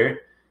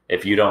later,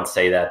 if you don't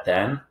say that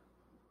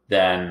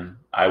then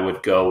I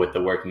would go with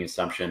the working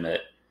assumption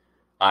that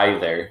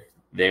either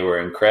they were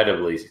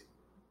incredibly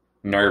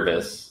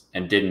nervous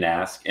and didn't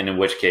ask, and in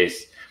which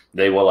case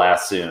they will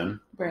ask soon,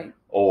 right?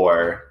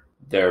 Or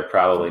they're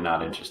probably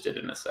not interested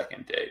in a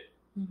second date.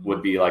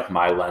 Would be like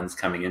my lens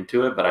coming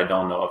into it, but I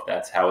don't know if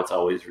that's how it's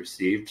always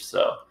received.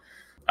 So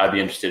I'd be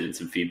interested in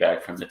some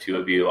feedback from the two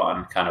of you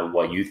on kind of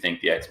what you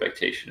think the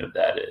expectation of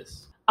that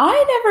is.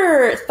 I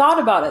never thought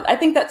about it. I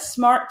think that's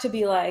smart to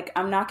be like,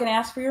 I'm not going to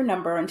ask for your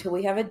number until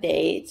we have a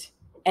date.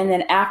 And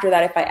then after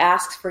that, if I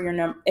ask for your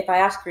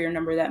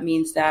number, that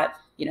means that,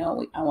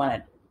 I want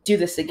to do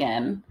this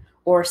again.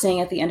 Or saying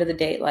at the end of the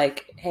date,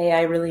 like, hey,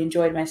 I really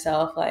enjoyed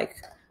myself. Like,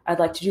 I'd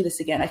like to do this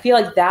again. I feel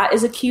like that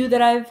is a cue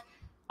that I've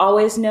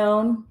always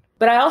known.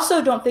 But I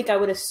also don't think I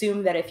would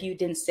assume that if you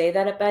didn't say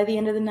that by the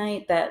end of the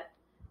night that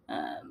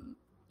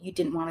you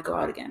didn't want to go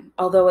out again.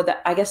 Although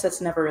I guess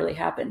that's never really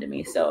happened to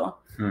me. So,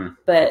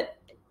 But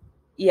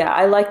yeah,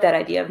 I like that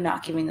idea of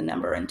not giving the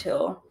number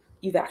until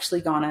you've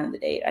actually gone on the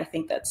date. I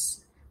think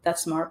that's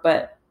smart.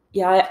 But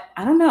yeah,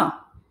 I don't know.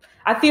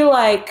 I feel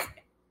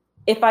like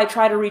if I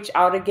try to reach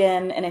out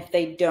again and if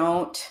they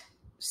don't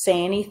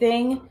say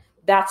anything,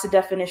 that's a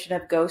definition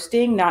of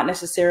ghosting, not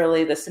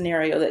necessarily the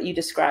scenario that you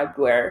described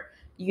where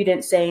you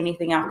didn't say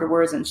anything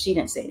afterwards and she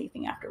didn't say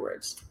anything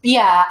afterwards.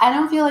 Yeah, I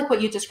don't feel like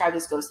what you described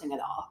is ghosting at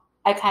all.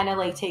 I kind of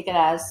like take it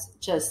as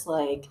just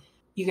like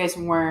you guys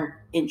weren't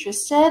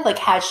interested. Like,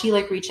 had she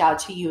like reached out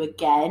to you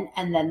again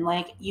and then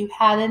like you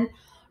hadn't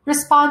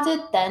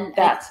responded, then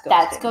that's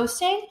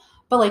ghosting.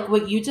 But like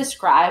what you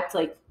described,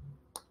 like,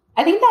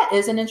 I think that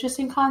is an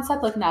interesting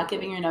concept, like not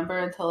giving your number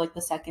until like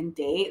the second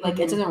date. Like,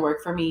 it doesn't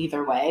work for me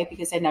either way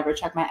because I never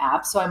check my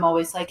app. So I'm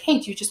always like, hey,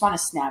 do you just want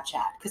to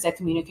Snapchat? Because I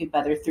communicate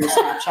better through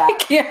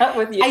Snapchat. Yeah,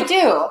 with you. I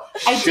do.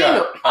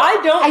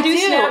 I don't do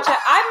Snapchat.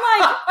 I'm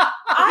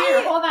like,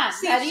 here, hold on.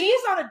 See, Ready?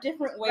 she's on a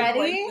different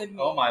wavelength than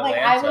me. Oh my like,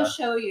 Lanta. I will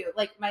show you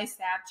like my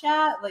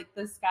Snapchat, like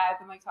this guy I've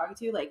been like talking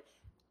to, like,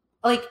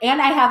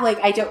 and I have like,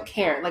 I don't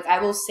care. Like,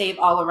 I will save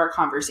all of our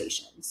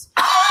conversations.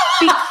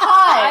 Because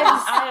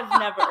I have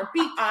never.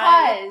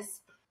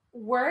 Because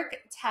work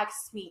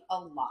texts me a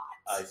lot.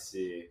 I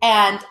see.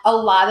 And a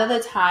lot of the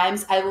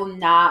times I will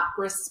not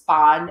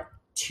respond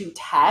to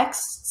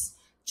texts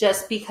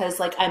just because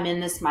like I'm in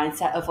this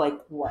mindset of like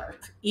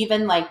work.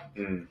 Even like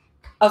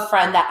a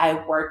friend that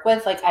I work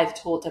with, like I've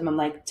told him, I'm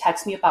like,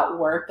 text me about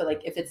work, but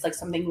like if it's like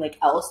something like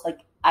else, like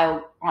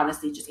I'll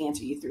honestly just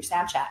answer you through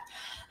Snapchat.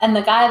 And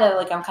the guy that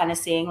like I'm kind of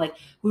saying, like,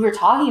 we were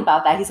talking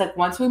about that. He's like,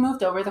 once we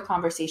moved over the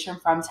conversation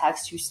from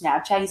text to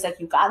Snapchat, he's like,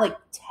 you got like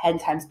 10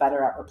 times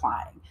better at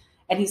replying.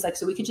 And he's like,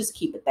 so we could just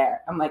keep it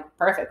there. I'm like,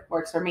 perfect,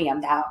 works for me, I'm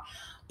down.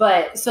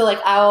 But so like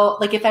I'll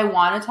like, if I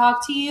want to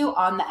talk to you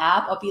on the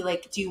app, I'll be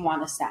like, do you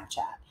want to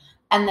Snapchat?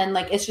 And then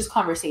like it's just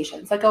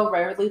conversations. Like I'll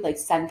rarely like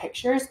send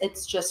pictures.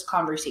 It's just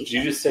conversation.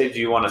 You just say, do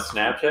you want to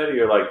Snapchat? Or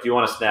you're like, do you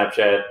want to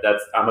Snapchat?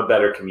 I'm a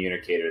better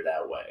communicator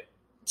that way.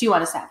 Do you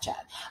want to Snapchat?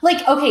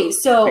 Like, okay,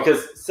 so...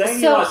 Because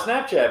saying you want to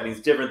Snapchat means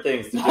different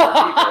things to different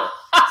people.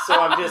 So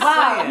I'm just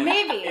saying,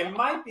 maybe. It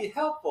might be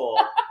helpful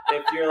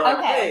if you're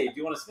like, hey, do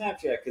you want to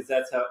Snapchat? Because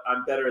that's how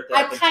I'm better at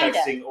that than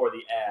texting or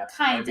the app.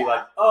 And be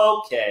like,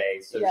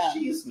 okay, so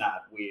she's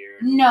not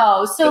weird.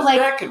 No, so like...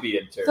 that could be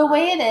interpreted. The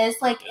way it is,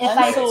 like, if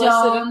I don't...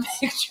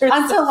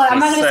 I'm not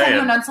going to send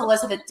you an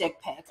unsolicited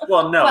dick pic.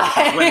 Well, no,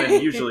 because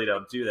women usually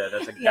don't do that.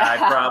 That's a guy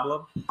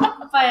problem.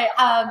 But,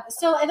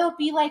 so it'll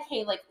be like,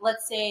 hey, like,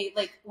 let's say,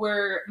 like,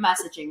 we're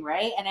messaging,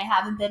 right? And I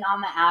haven't been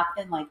on the app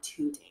in, like,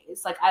 2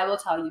 days. Like, I will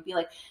tell you, be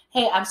like,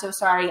 hey, I'm so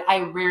sorry.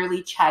 I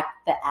rarely check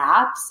the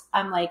apps.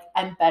 I'm like,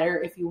 I'm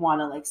better if you want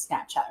to, like,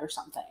 Snapchat or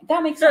something.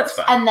 That makes sense.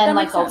 Fine. And then,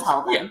 like, I'll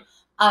tell them.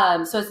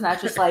 Yeah. So it's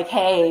not just like,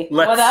 hey,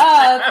 what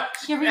up?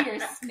 Give me your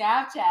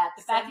Snapchat.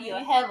 The back of your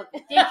head look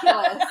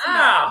ridiculous.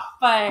 Ow.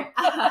 But,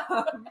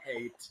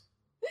 hate.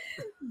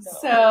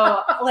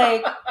 So,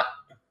 like,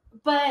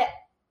 but...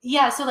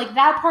 Yeah, so like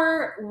that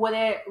part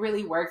wouldn't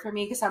really work for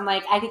me because I'm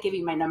like, I could give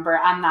you my number.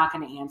 I'm not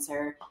going to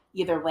answer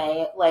either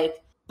way.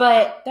 Like,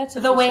 but that's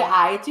the way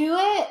I do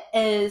it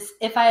is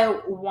if I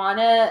want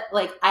to,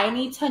 like, I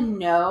need to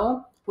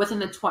know within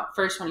the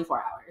first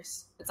 24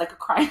 hours. It's like a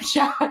crime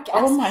show, I guess.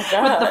 Oh my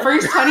God. With the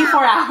first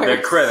 24 hours.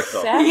 They're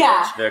critical.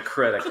 Yeah. They're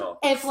critical.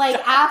 If like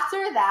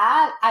after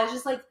that, I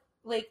just like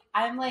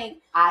I'm like,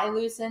 I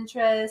lose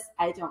interest.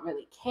 I don't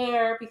really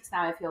care because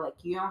now I feel like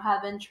you don't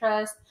have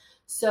interest.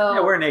 So yeah,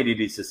 we're an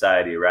ADD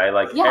society, right?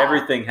 Like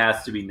everything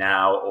has to be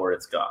now or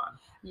it's gone.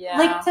 Yeah.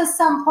 Like to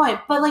some point.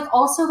 But like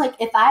also like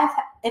if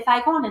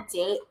I go on a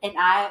date and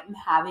I'm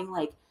having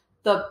like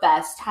the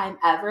best time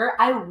ever,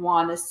 I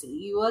want to see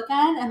you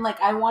again. And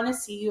like I want to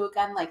see you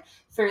again like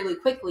fairly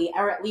quickly,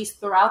 or at least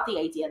throughout the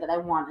idea that I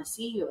want to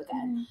see you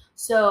again. Mm-hmm.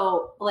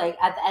 So like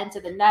at the end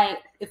of the night,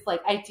 if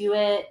like I do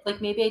it, like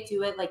maybe I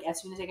do it like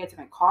as soon as I get to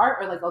my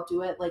car, or like I'll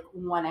do it like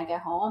when I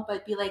get home,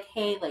 but be like,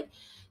 hey, like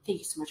thank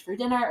you so much for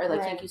dinner, or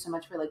like thank you so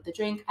much for like the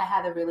drink. I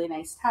had a really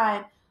nice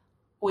time.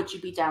 Would you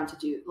be down to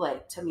do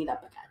like to meet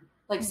up again?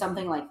 Like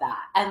something like that.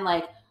 And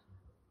like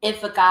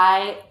if a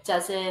guy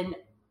doesn't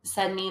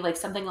send me like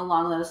something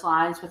along those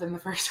lines within the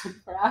first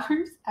 24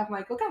 hours, I'm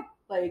like, okay,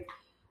 like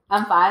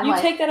I'm fine. You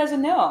like, take that as a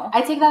no.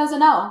 I take that as a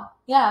no.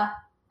 Yeah.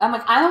 I'm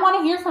like, I don't want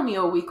to hear from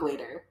you a week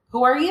later.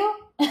 Who are you?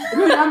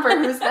 New number.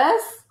 Who's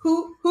this?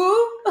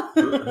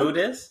 Who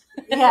this?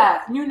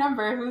 Yeah. New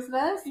number. Who's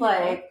this?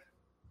 Like,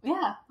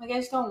 yeah. Like I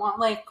just don't want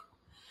like,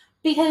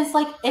 because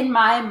like in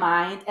my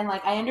mind, and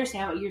like I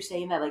understand what you're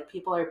saying that like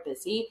people are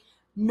busy.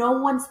 No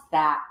one's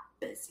that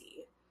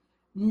busy.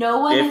 No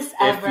one is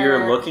ever. If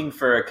you're looking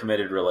for a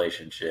committed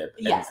relationship,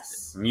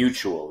 yes,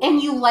 mutually,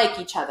 and you like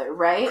each other,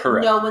 right?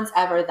 Correct. No one's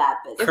ever that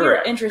busy. If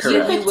you're interested,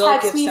 you could will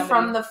text give me somebody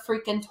from the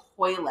freaking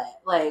toilet,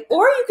 like,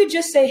 or you could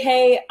just say,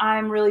 "Hey,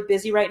 I'm really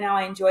busy right now.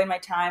 I enjoy my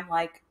time.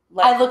 Like,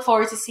 I look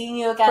forward to seeing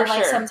you again,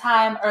 like sure.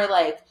 sometime," or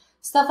like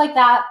stuff like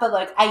that. But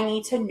like, I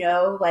need to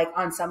know, like,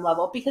 on some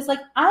level, because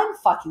like I'm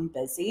fucking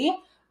busy.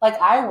 Like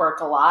I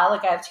work a lot.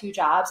 Like I have 2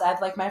 jobs. I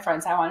have like my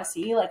friends I want to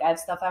see. Like I have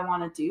stuff I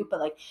want to do.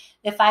 But like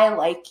if I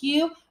like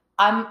you,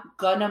 I'm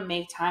gonna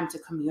make time to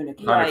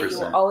communicate. 100%. Right, you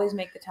will always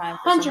make the time.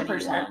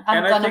 100%.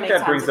 And I think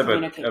that brings up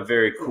a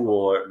very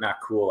cool, or not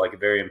cool, like a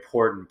very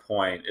important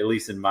point, at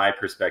least in my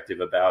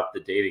perspective about the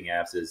dating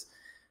apps, is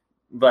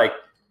like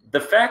the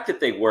fact that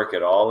they work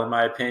at all, in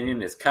my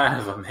opinion, is kind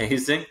of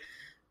amazing.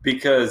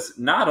 Because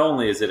not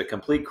only is it a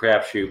complete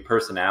crapshoot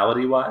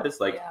personality-wise,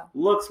 like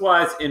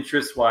looks-wise,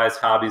 interest-wise,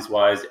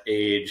 hobbies-wise,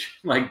 age,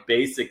 like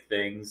basic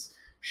things,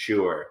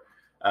 sure.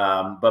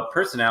 But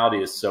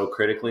personality is so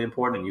critically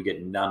important, and you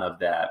get none of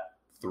that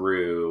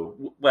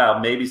through, well,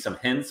 maybe some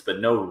hints, but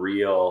no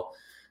real,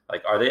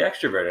 like, are they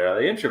extroverted? Are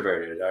they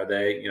introverted? Are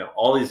they,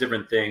 all these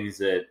different things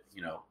that,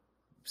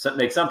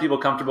 make some people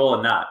comfortable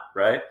and not,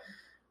 right?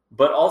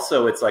 But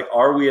also it's like,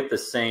 are we at the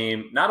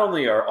same, not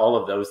only are all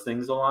of those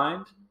things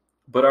aligned,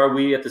 but are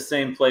we at the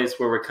same place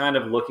where we're kind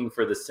of looking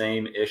for the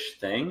same-ish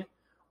thing?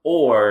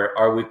 Or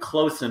are we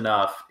close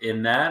enough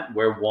in that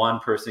where one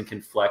person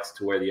can flex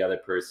to where the other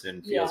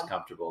person feels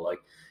comfortable? Like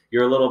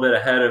you're a little bit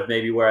ahead of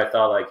maybe where I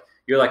thought, like,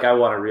 you're like, I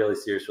want a really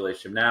serious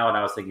relationship now. And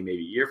I was thinking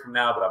maybe a year from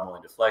now, but I'm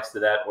willing to flex to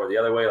that. Or the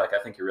other way, like,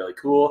 I think you're really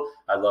cool.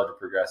 I'd love to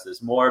progress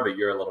this more, but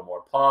you're a little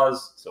more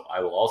paused. So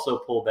I will also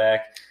pull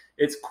back.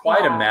 It's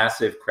quite a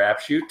massive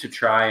crapshoot to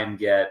try and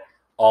get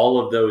all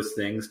of those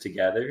things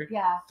together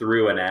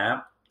through an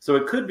app. So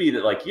it could be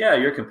that, like,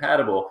 you're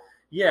compatible.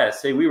 Yeah,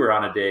 say we were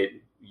on a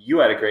date. You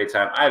had a great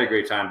time. I had a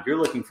great time. You're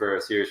looking for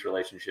a serious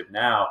relationship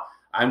now.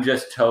 I'm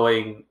just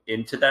towing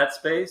into that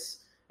space.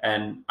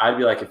 And I'd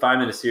be like, if I'm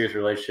in a serious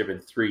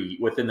relationship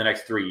within the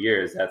next 3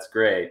 years, that's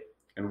great.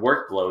 And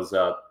work blows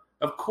up.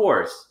 Of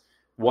course,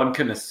 one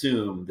can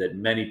assume that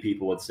many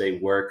people would say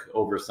work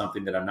over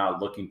something that I'm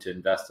not looking to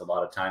invest a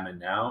lot of time in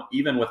now,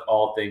 even with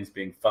all things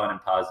being fun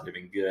and positive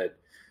and good.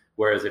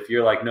 Whereas if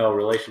you're like, no,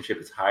 relationship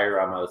is higher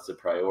on my list of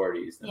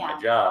priorities than my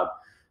job,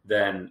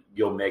 then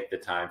you'll make the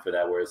time for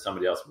that, whereas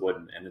somebody else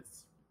wouldn't. And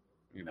it's,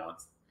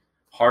 it's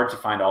hard to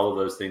find all of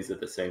those things at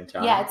the same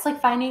time. Yeah, it's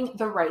like finding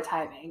the right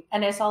timing.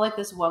 And I saw like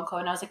this one quote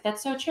and I was like,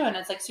 that's so true. And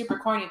it's like super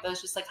corny, but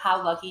it's just like,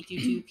 how lucky do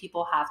 2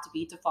 people have to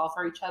be to fall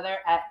for each other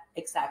at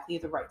exactly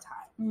the right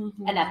time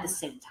and at the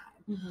same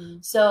time.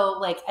 So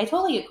like, I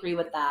totally agree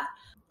with that.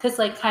 Cause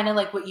like, kind of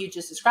like what you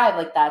just described,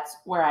 like that's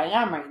where I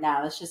am right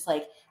now. It's just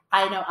like,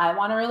 I know I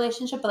want a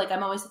relationship, but like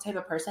I'm always the type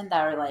of person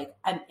that are like,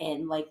 I'm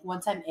in. Like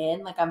once I'm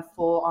in, like I'm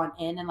full on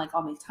in, and like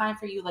I'll make time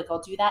for you, like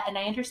I'll do that. And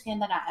I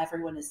understand that not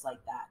everyone is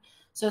like that.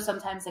 So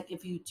sometimes like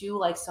if you do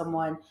like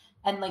someone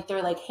and like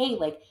they're like, hey,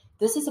 like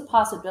this is a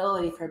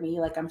possibility for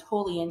me, like I'm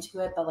totally into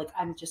it, but like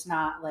I'm just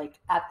not like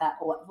at that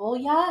level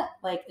yet.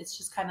 Like it's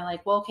just kind of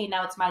like, well, okay,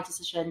 now it's my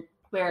decision,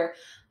 where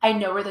I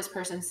know where this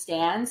person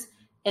stands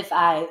if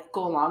I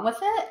go along with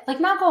it. Like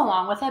not go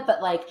along with it,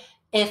 but like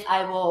if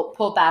I will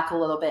pull back a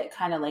little bit,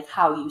 kind of like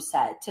how you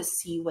said, to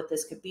see what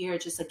this could be, or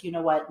just like, you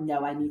know what?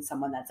 No, I need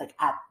someone that's like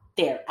at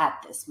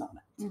this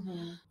moment.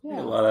 Yeah,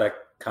 a lot of that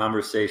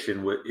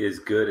conversation is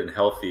good and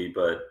healthy,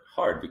 but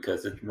hard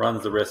because it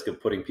runs the risk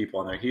of putting people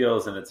on their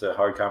heels. And it's a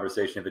hard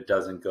conversation if it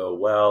doesn't go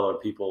well, or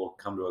people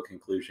come to a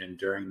conclusion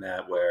during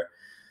that where,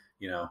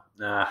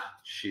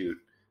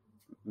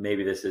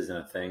 maybe this isn't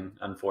a thing,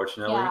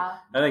 unfortunately. I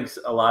think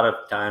a lot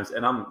of times,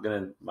 and I'm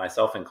going to,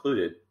 myself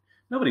included,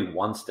 nobody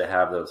wants to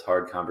have those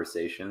hard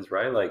conversations,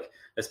 right? Like,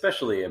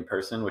 especially in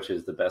person, which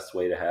is the best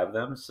way to have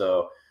them.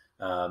 So,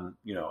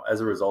 as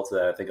a result of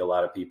that, I think a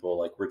lot of people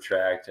like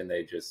retract and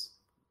they just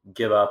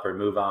give up or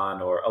move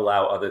on or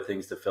allow other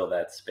things to fill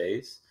that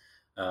space,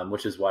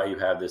 which is why you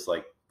have this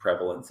like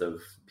prevalence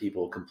of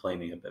people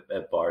complaining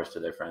at bars to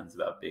their friends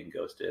about being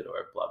ghosted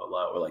or blah, blah,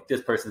 blah. Or like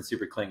this person's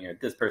super clingy or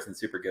this person's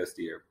super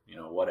ghosty or,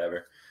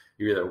 whatever.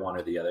 You're either one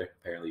or the other.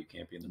 Apparently you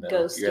can't be in the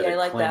middle. Ghosty, you're either I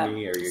like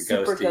clingy that. or you're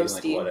Super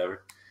ghosty,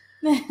 like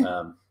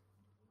whatever.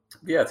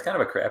 Yeah, it's kind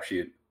of a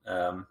crapshoot.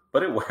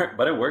 But it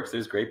works.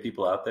 There's great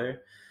people out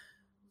there.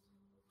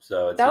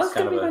 So it's that was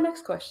going to be my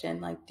next question.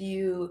 Like, do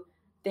you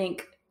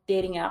think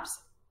dating apps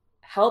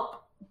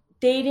help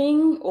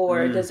dating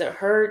or does it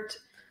hurt?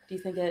 Do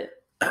you think it...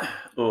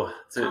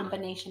 it's a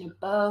combination of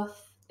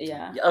both.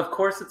 Yeah, of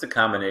course it's a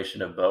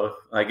combination of both.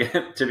 Like,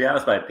 to be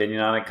honest, my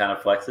opinion on it kind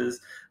of flexes.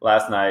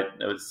 Last night,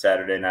 it was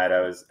Saturday night,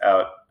 I was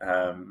out.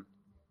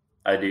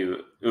 I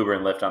do Uber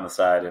and Lyft on the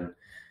side, and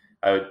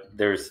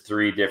there's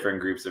 3 different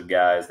groups of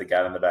guys that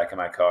got in the back of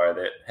my car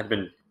that had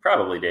been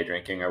probably day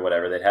drinking or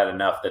whatever. They'd had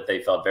enough that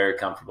they felt very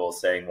comfortable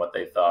saying what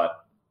they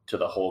thought to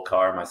the whole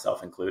car,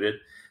 myself included.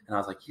 And I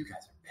was like, you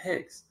guys are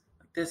pigs.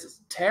 Like, this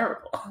is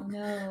terrible. Oh,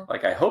 no.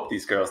 Like, I hope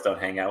these girls don't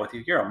hang out with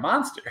you. You're a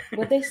monster.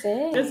 What'd they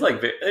say? It's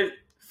like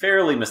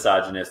fairly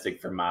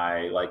misogynistic for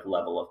my like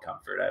level of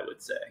comfort, I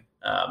would say.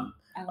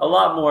 A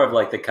lot more of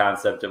like the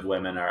concept of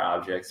women are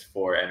objects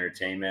for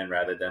entertainment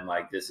rather than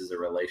like this is a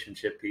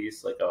relationship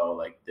piece. Like, oh,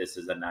 like this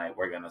is a night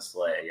we're gonna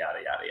slay, yada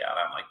yada yada.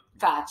 I'm like,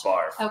 gotcha.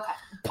 Barf.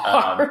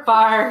 Okay.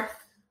 Barf.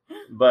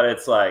 But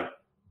it's like,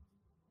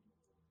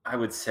 I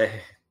would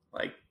say,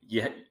 like,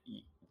 yeah,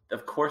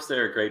 of course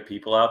there are great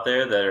people out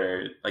there that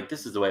are like,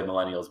 this is the way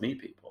millennials meet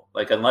people.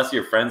 Like, unless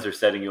your friends are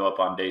setting you up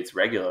on dates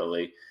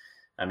regularly,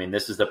 I mean,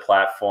 this is the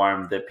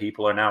platform that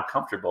people are now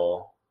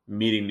comfortable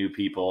meeting new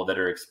people that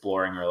are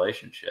exploring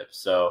relationships.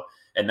 So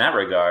in that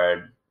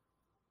regard,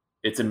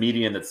 it's a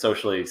medium that's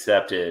socially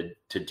accepted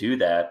to do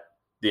that.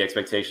 The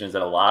expectation is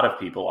that a lot of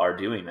people are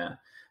doing that.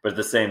 But at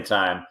the same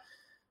time,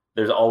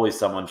 there's always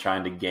someone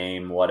trying to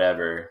game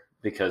whatever,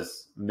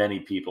 because many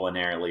people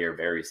inherently are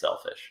very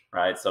selfish,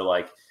 right? So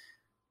like,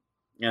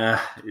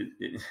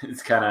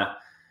 it's kind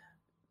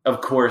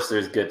of course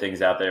there's good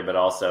things out there, but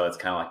also it's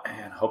kind of like,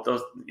 man, I hope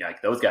those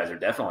guys are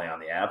definitely on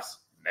the apps.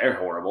 They're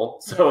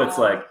horrible. So it's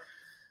like,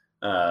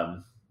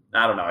 I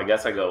don't know. I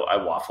guess I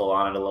waffle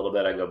on it a little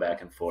bit. I go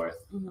back and forth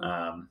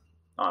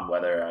on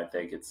whether I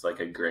think it's like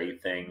a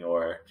great thing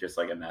or just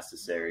like a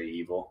necessary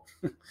evil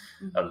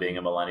of being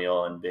a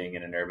millennial and being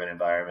in an urban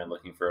environment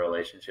looking for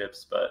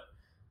relationships. But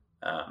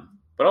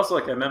also,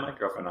 like, I met my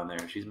girlfriend on there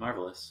and she's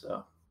marvelous.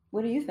 So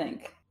what do you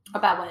think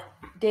about what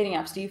dating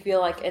apps? Do you feel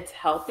like it's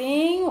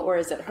helping or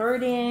is it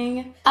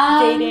hurting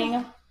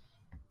dating?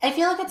 I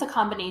feel like it's a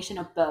combination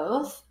of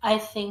both. I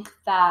think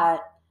that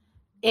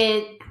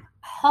it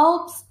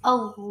helps a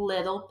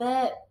little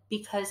bit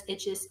because it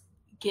just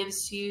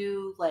gives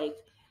you like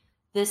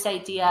this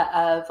idea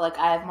of like,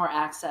 I have more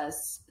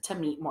access to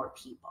meet more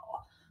people.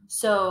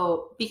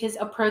 So because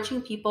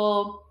approaching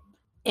people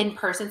in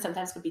person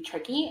sometimes can be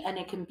tricky, and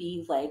it can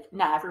be like,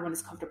 not everyone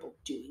is comfortable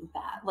doing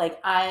that. Like,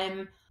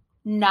 I'm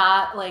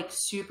not like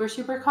super,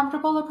 super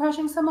comfortable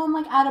approaching someone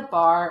like at a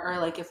bar or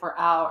like if we're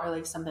out or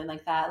like something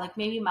like that, like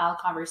maybe mild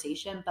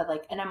conversation, but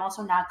like, and I'm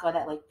also not good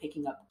at like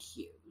picking up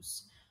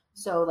cues.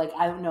 So like,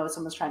 I know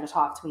someone's trying to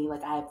talk to me,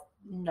 like I have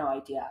no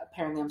idea.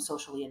 Apparently I'm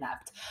socially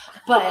inept.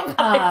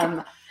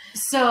 But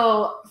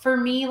so for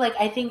me, like,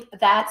 I think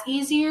that's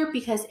easier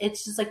because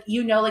it's just like,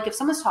 like if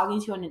someone's talking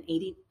to you on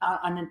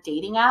a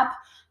dating app,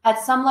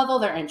 at some level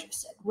they're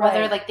interested. Right.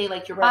 Whether like they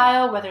like your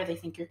bio, whether they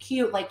think you're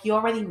cute, like you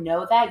already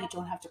know that. You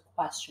don't have to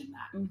question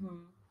that.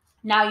 Mm-hmm.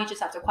 Now you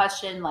just have to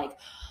question like,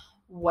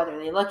 what are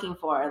they looking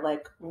for?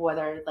 Like,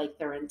 whether like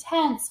they're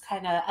intense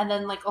kind of, and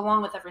then like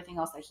along with everything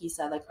else that he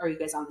said, like, are you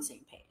guys on the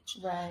same page?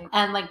 Right.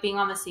 And like being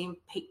on the same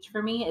page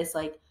for me is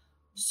like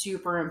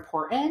super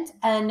important.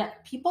 And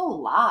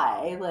people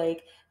lie.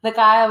 Like the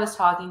guy I was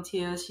talking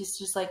to, she's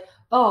just like,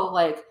 oh,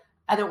 like,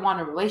 I don't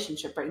want a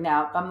relationship right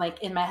now. But I'm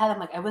like, in my head, I'm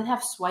like, I wouldn't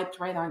have swiped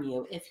right on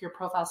you if your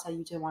profile said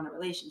you didn't want a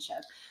relationship.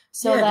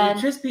 So then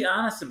just be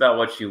honest about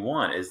what you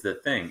want is the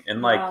thing.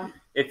 And like,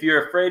 if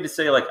you're afraid to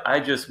say like, I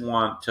just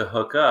want to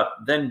hook up,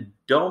 then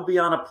don't be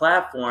on a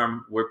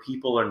platform where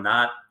people are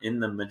not in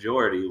the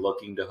majority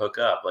looking to hook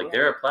up. Like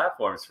there are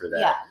platforms for that.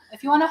 Yeah.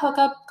 If you want to hook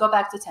up, go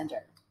back to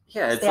Tinder.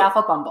 Yeah. Stay off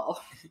of Bumble.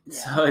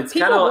 So it's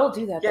people kind of, will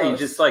do that. Yeah. You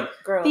just like,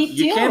 girls.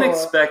 You can't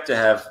expect to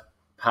have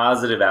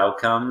positive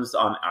outcomes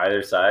on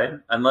either side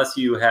unless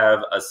you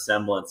have a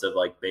semblance of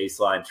like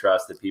baseline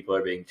trust that people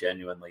are being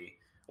genuinely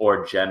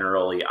or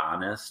generally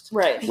honest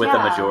with the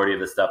majority of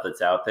the stuff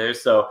that's out there.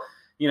 So,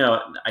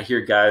 I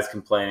hear guys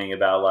complaining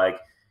about like,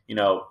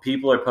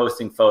 people are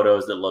posting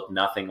photos that look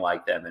nothing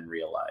like them in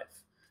real life.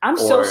 I'm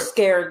so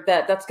scared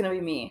that that's going to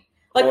be me.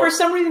 Like for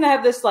some reason I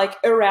have this like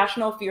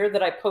irrational fear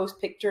that I post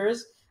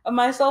pictures of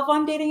myself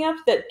on dating apps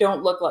that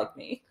don't look like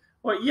me.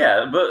 Well,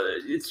 yeah, but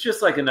it's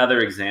just like another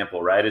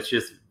example, right? It's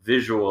just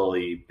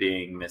visually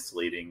being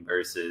misleading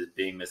versus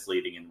being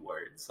misleading in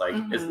words. Like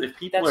if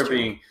people are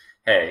being,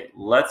 hey,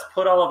 let's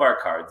put all of our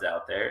cards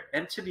out there.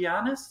 And to be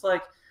honest,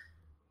 like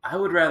I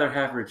would rather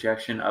have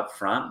rejection up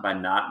front by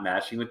not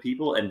matching with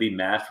people and be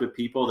matched with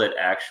people that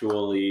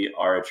actually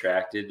are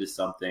attracted to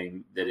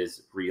something that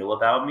is real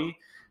about me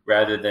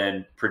rather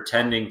than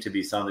pretending to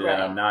be something Right.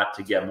 that I'm not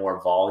to get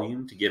more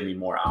volume, to give me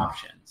more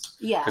options.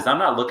 Yeah. Because I'm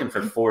not looking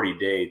for 40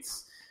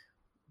 dates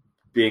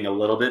being a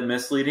little bit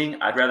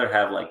misleading. I'd rather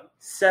have like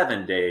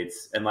 7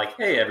 dates and like,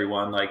 hey,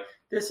 everyone, like,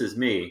 this is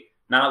me.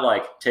 Not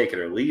like take it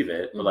or leave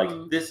it, but like,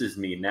 this is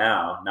me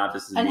now. Not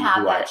this is And me have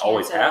who that I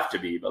always chance of- have to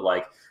be, but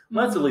like,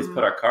 let's at least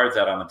put our cards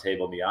out on the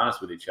table and be honest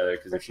with each other.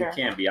 Because For if sure. you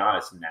can't be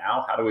honest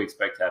now, how do we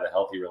expect to have a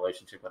healthy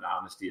relationship when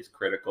honesty is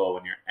critical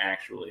when you're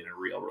actually in a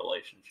real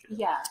relationship?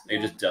 Yeah. It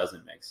just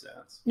doesn't make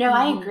sense. No,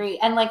 I Mhm. agree.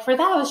 And like for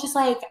that, I was just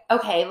like,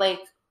 okay, like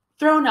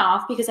thrown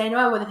off because I know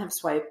I wouldn't have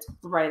swiped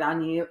right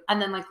on you.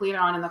 And then like later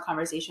on in the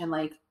conversation,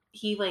 like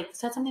he like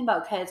said something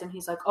about kids and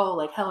he's like, oh,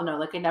 like hell no,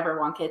 like I never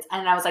want kids.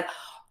 And I was like,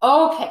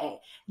 okay.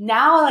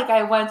 Now like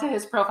I went to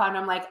his profile and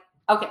I'm like,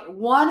 okay,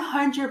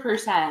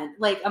 100%.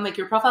 Like I'm like,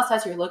 your profile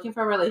says you're looking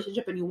for a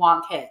relationship and you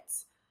want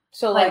kids.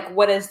 So Like, like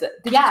what is the?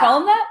 Did yeah. you tell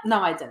him that? No,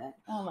 I didn't.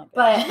 Oh my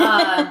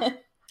god.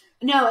 But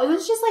no, it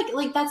was just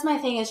like that's my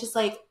thing. It's just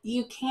like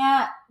you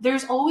can't.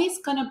 There's always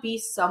gonna be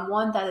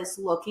someone that is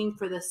looking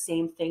for the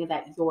same thing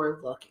that you're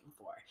looking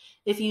for.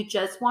 If you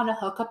just want to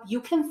hook up,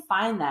 you can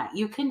find that.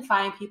 You can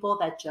find people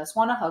that just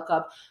want to hook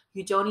up.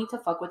 You don't need to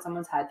fuck with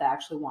someone's head that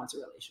actually wants a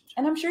relationship.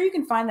 And I'm sure you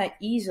can find that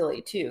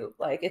easily too.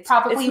 Like it's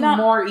Probably it's not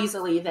more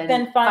easily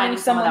than finding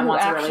someone that who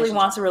actually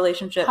wants a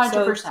relationship.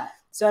 100%.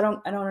 So I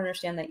don't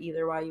understand that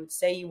either. Why you would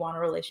say you want a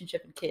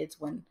relationship and kids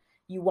when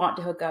you want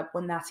to hook up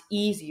when that's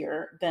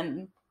easier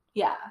than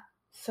Yeah.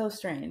 so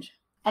strange.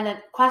 And then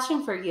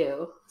question for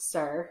you,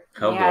 sir.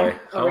 Oh Man boy.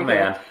 over Oh here.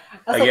 man.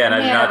 I was Again, like,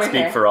 I do man not over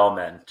speak here. for all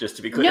men, just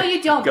to be clear. No,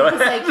 you don't, Go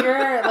because ahead. like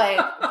you're like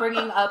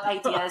bringing up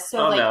ideas.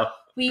 So Oh, like no.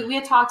 we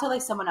had talked to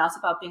like someone else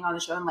about being on the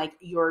show, and like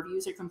your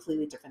views are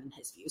completely different than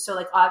his views. So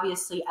like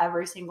obviously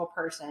every single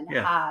person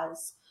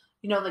has,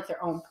 you know, like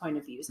their own point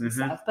of views and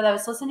stuff. But I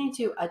was listening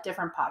to a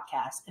different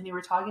podcast and they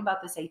were talking about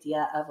this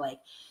idea of like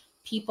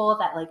people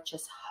that like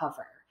just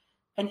hover.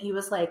 And he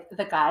was like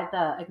the guy,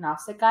 the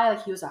agnostic guy,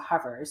 like he was a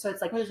hover. So it's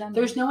like What does that mean?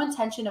 there's no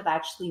intention of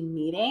actually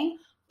meeting,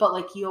 but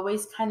like you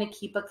always kind of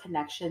keep a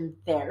connection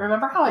there.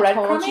 Remember how I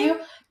told Breadcrumbing? you?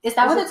 Is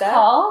that Is what it it's that?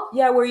 called?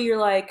 Yeah, where you're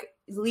like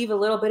leave a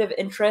little bit of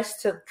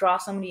interest to draw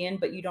somebody in,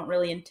 but you don't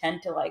really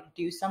intend to like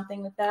do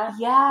something with that. It's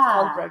called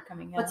Yeah.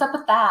 breadcrumbing. Yeah. What's up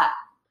with that?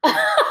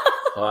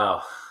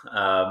 Wow.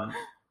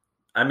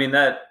 I mean,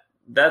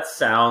 that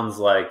sounds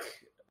like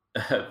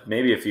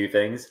maybe a few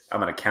things.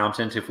 I'm an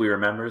accountant, if we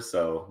remember,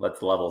 so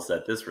let's level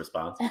set this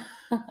response.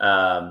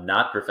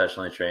 Not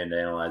professionally trained to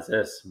analyze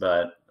this,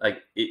 but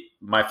like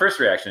my first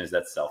reaction is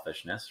that's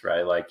selfishness,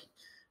 right? Like,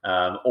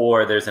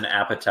 or there's an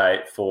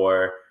appetite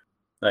for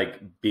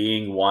like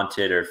being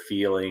wanted or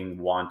feeling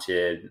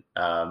wanted.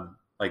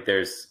 Like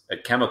there's a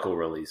chemical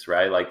release,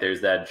 right? Like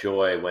there's that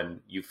joy when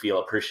you feel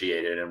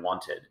appreciated and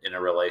wanted in a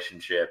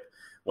relationship.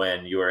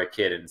 When you were a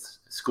kid in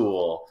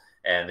school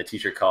and the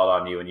teacher called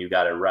on you and you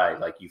got it right,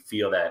 like you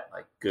feel that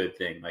like good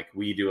thing. Like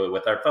we do it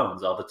with our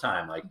phones all the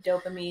time. Like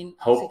Dopamine.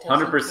 hope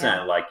oxytocin, 100%.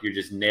 yeah. Like you're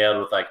just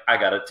nailed with like, I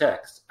got a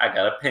text, I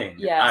got a ping,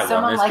 Yeah, I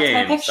someone won this liked my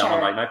game, picture.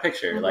 someone liked my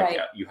picture. Like Right.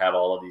 you have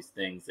all of these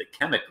things that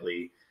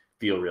chemically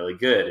feel really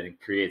good and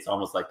it creates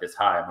almost like this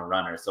high. I'm a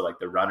runner, so like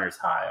the runner's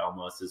high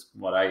almost is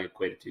what I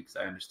equate it to because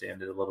I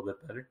understand it a little bit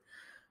better.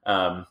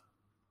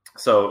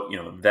 So you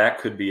know that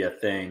could be a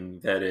thing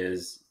that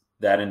is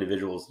that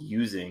individual's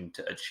using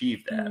to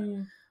achieve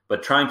that.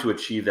 But trying to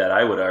achieve that,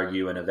 I would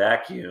argue, in a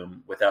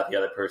vacuum without the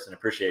other person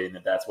appreciating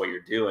that that's what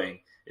you're doing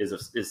is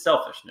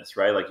selfishness,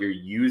 right? Like you're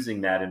using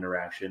that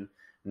interaction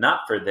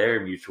not for their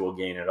mutual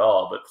gain at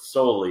all, but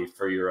solely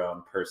for your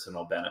own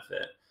personal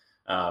benefit,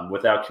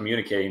 without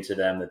communicating to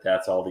them that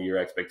that's all that your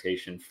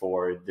expectation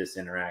for this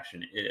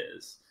interaction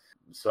is.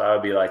 So I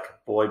would be like,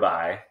 boy,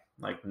 bye.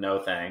 Like,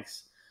 no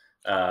thanks.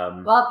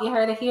 Well, you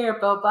heard it here.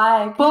 Bo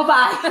bye. Bo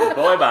bye.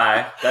 Boy,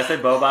 bye. Did I say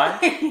boy, bye?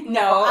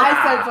 No, I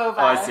said bo Oh,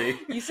 bye. I see.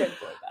 You said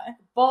boy bye.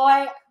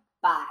 Boy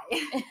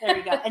bye. There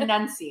you go.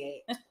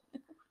 Enunciate.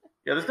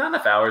 Yeah, there's not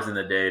enough hours in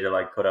the day to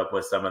like put up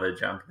with some of the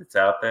junk that's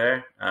out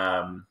there.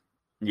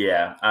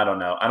 Yeah, I don't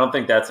know. I don't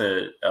think that's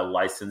a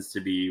license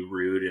to be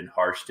rude and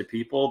harsh to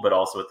people, but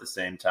also at the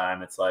same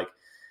time, it's like,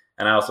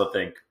 and I also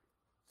think,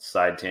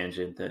 side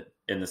tangent, that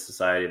in the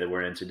society that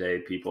we're in today,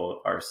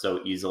 people are so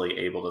easily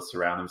able to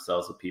surround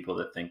themselves with people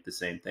that think the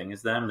same thing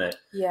as them that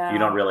Yeah. you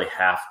don't really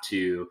have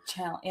to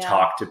Yeah.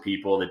 talk to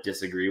people that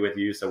disagree with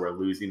you. So we're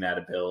losing that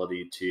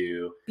ability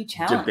to Be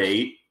challenged.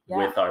 debate Yeah.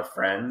 with our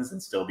friends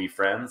and still be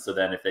friends. So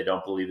then if they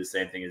don't believe the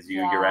same thing as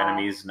you, your Yeah.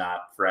 enemies,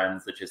 not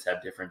friends that just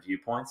have different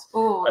viewpoints.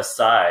 Ooh.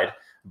 Aside,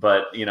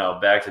 but you know,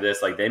 back to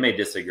this, like they may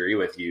disagree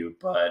with you,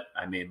 but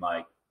I mean,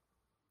 like,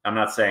 I'm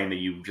not saying that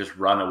you just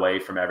run away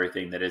from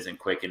everything that isn't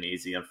quick and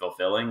easy and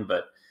fulfilling,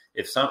 but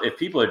if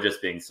people are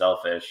just being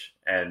selfish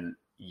and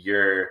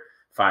you're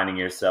finding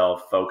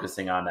yourself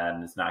focusing on that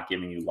and it's not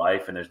giving you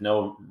life and there's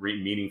no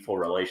meaningful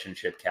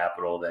relationship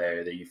capital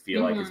there that you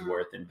feel like is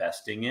worth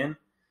investing in,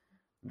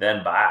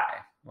 then bye.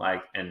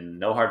 Like, and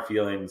no hard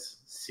feelings.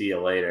 See you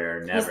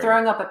later. Never. He's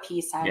throwing up a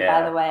peace sign,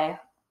 Yeah. by the way.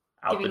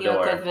 Out giving the you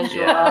door. a good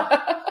visual.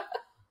 Yeah.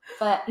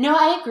 But no,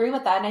 I agree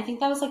with that. And I think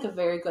that was like a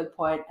very good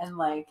point. And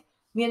like,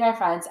 me and my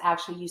friends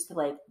actually used to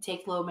like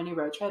take little mini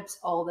road trips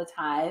all the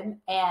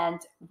time, and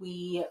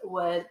we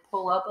would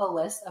pull up a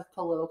list of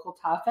political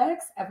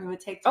topics and we would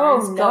take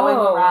turns going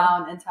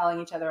around and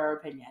telling each other our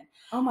opinion.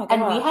 Oh my god!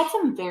 And we had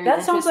some very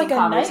interesting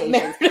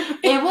conversations.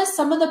 It was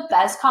some of the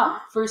best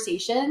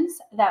conversations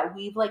that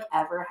we've like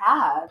ever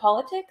had.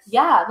 Politics?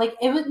 Yeah, like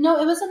it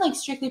wasn't like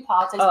strictly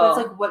politics, but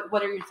it's like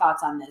what are your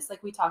thoughts on this?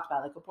 Like we talked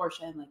about like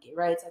abortion, like gay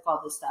rights, like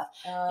all this stuff,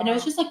 and it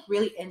was just like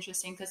really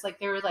interesting because like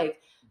they were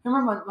like. I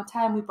remember one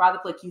time we brought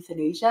up like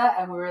euthanasia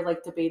and we were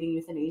like debating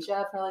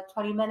euthanasia for like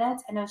 20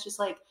 minutes. And it was just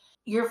like,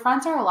 your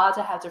friends are allowed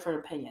to have different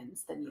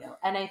opinions than you.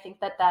 And I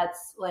think that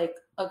that's like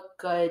a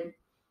good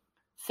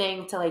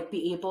thing to like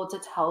be able to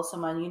tell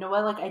someone, you know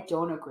what, like I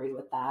don't agree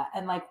with that.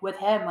 And like with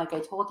him, like I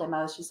told him,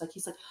 I was just like,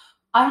 he's like,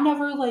 I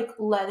never like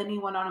led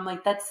anyone on. I'm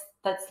like, that's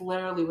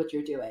literally what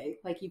you're doing.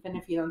 Like, even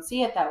if you don't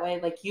see it that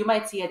way, like you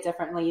might see it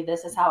differently.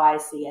 This is how I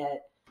see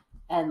it.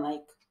 And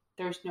like,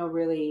 there's no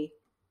really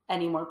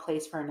any more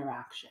place for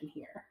interaction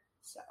here.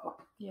 So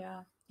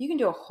yeah, you can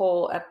do a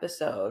whole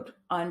episode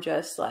on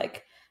just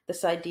like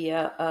this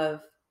idea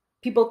of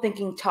people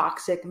thinking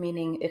toxic,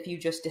 meaning if you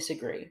just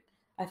disagree.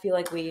 I feel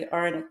like we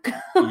are in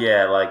a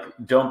yeah, like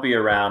don't be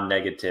around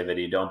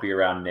negativity, don't be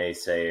around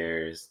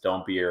naysayers,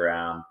 don't be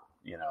around,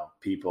 you know,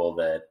 people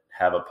that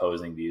have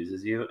opposing views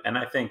as you. And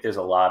I think there's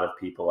a lot of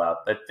people out,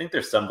 I think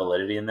there's some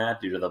validity in that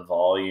due to the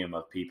volume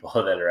of people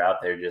that are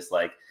out there just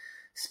like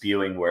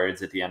spewing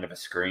words at the end of a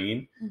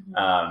screen,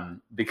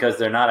 because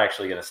they're not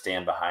actually going to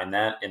stand behind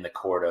that in the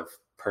court of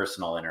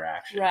personal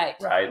interaction. Right.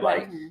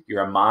 Like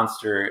you're a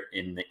monster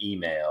in the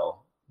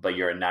email, but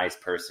you're a nice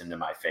person to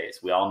my face.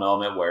 We all know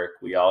them at work.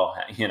 We all,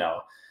 you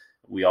know,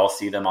 we all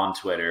see them on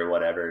Twitter,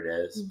 whatever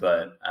it is.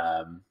 But,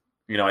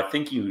 you know, I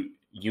think you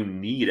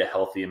need a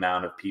healthy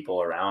amount of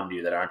people around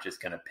you that aren't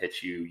just going to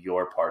pitch you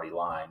your party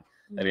line.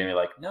 They're going to be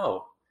like,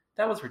 no,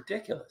 that was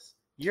ridiculous.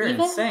 You're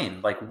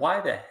insane. Like, why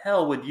the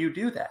hell would you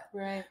do that?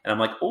 Right. And I'm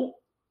like, oh,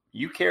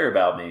 you care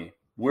about me.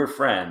 We're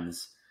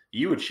friends.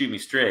 You would shoot me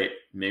straight.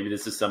 Maybe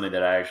this is something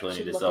that I actually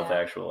need to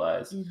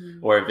self-actualize.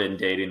 Or I've been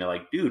dating. They're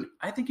like, dude,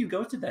 I think you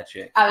ghosted that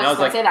chick. I was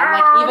going to say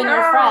that. Like, even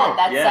your friend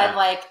that said,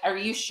 like, are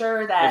you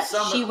sure that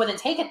she wouldn't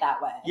take it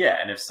that way? Yeah.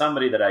 And if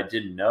somebody that I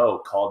didn't know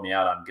called me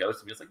out on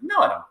ghosting, it's like, no,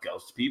 I don't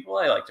ghost people.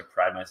 I like to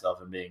pride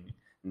myself in being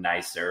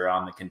nicer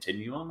on the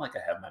continuum. Like, I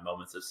have my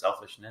moments of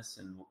selfishness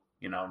and,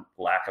 you know,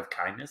 lack of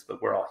kindness,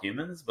 but we're all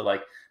humans. But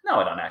like, no,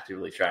 I don't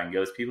actively try and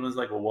ghost people. It's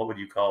like, well, what would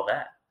you call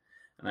that?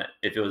 And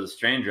if it was a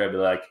stranger, I'd be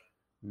like,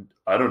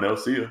 I don't know,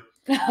 see you.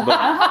 But,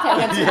 I'm not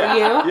taking it to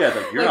you. Yeah,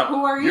 like, you're like, not.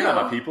 Who are you? You're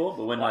not my people.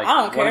 But when like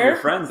one of your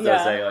friends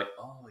does say, like,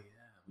 oh yeah,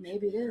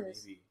 maybe it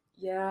is. Maybe.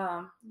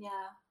 Yeah.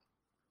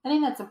 I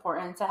think that's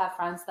important to have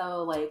friends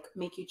that'll like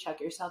make you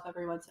check yourself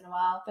every once in a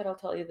while. That'll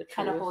tell you the truth.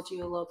 Kind of hold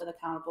you a little bit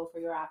accountable for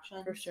your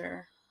actions. For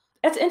sure.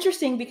 It's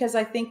interesting because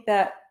I think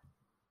that.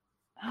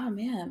 Oh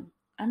man,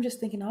 I'm just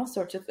thinking all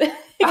sorts of things.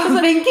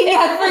 I'm thinking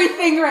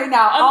everything right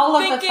now. All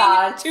of the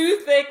thoughts. Too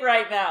thick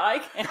right now. I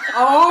can't.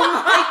 Oh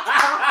my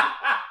god.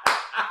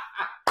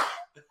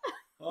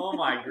 Oh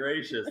my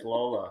gracious,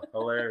 Lola.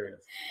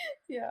 Hilarious.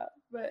 Yeah.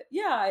 But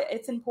yeah,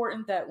 it's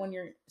important that when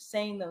you're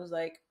saying those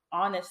like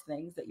honest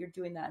things that you're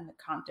doing that in the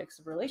context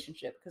of a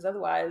relationship. Because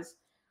otherwise,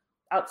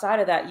 outside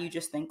of that, you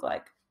just think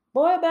like,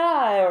 boy,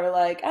 bye. Or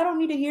like, I don't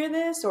need to hear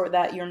this. Or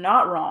that you're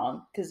not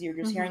wrong. Because you're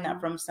just hearing that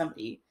from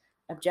somebody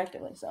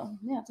objectively. So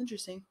yeah, it's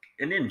interesting.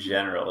 And in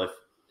general,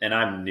 and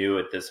I'm new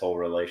at this whole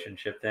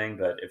relationship thing,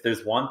 but if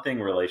there's one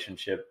thing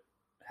relationship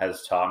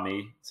has taught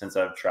me since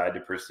I've tried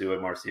to pursue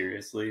it more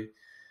seriously,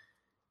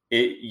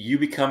 you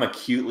become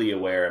acutely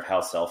aware of how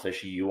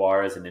selfish you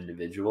are as an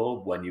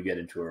individual when you get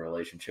into a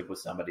relationship with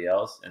somebody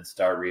else and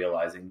start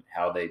realizing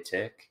how they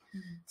tick,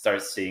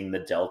 start seeing the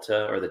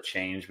delta or the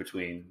change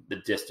between the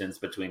distance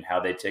between how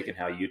they tick and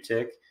how you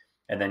tick.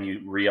 And then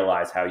you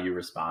realize how you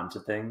respond to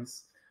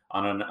things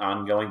on an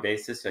ongoing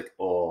basis. Like,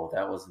 oh,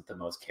 that wasn't the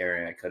most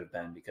caring I could have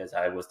been because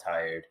I was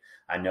tired.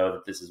 I know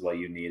that this is what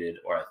you needed,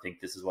 or I think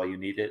this is what you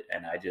needed.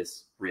 And I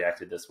just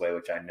reacted this way,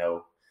 which I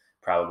know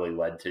probably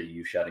led to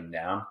you shutting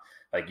down.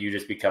 Like, you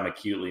just become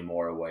acutely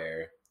more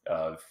aware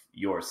of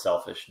your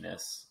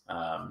selfishness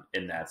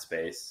in that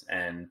space.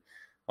 And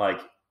like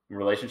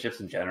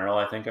relationships in general,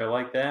 I think are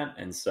like that.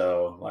 And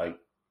so like,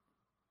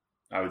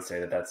 I would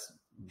say that that's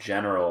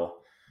general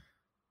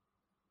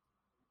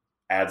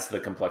adds to the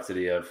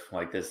complexity of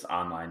like this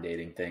online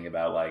dating thing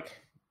about like,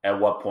 at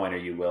what point are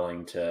you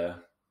willing to,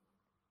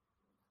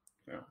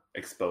 you know,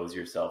 expose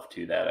yourself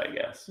to that, I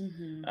guess.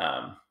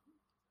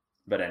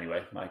 But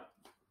anyway, my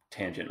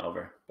tangent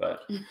over,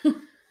 but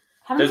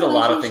there's a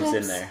lot of things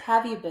in there.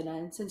 Have you been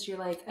in since you're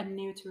like a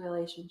new to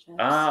relationships?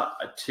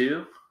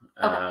 2.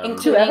 Okay.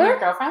 Including your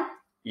girlfriend?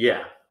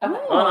 Yeah.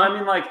 Okay. Well, I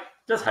mean, like,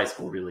 does high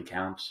school really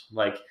count?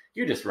 Like,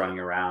 you're just running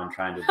around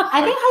trying to.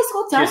 I think high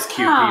school does kiss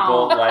cute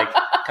people. Like,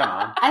 come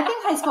on. I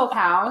think high school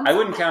counts. I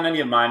wouldn't count any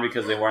of mine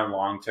because they weren't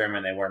long term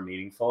and they weren't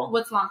meaningful.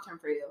 What's long term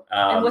for you?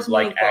 And what's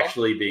like meaningful?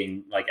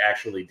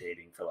 actually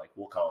dating for like,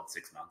 we'll call it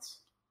 6 months.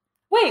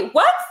 Wait,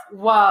 what?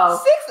 Whoa.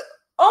 6?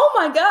 Oh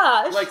my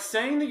gosh. Like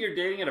saying that you're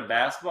dating at a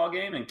basketball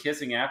game and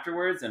kissing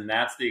afterwards and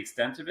that's the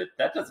extent of it,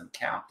 that doesn't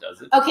count,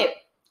 does it? Okay.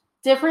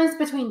 Difference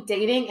between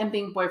dating and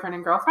being boyfriend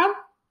and girlfriend?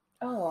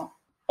 Oh,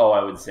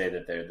 I would say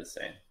that they're the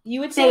same. You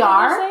would say they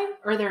are the same?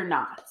 Or they're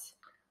not?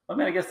 I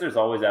mean, I guess there's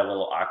always that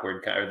little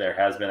awkward, or there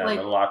has been that like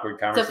little awkward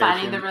conversation.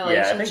 Defining the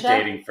relationship? Yeah, I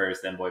think dating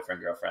first, then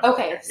boyfriend, girlfriend.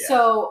 Okay, later. Yeah.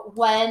 so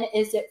when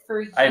is it for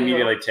you? I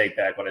immediately take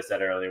back what I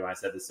said earlier when I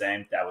said the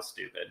same. That was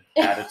stupid.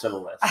 Add it to the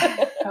list.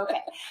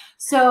 Okay.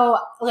 So,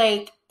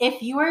 like,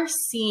 if you are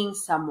seeing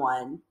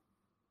someone,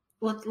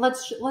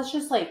 let's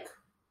just, like,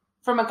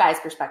 from a guy's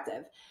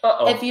perspective.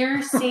 Uh-oh. If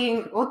you're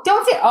seeing, well,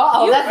 don't say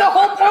uh-oh. That's the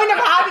whole point of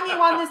having you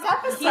on this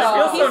episode.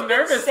 I feel so He's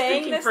nervous been saying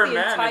speaking this for the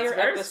men. entire It's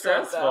very episode,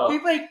 stressful. though.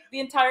 We've, like, The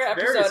entire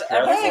It's very episode.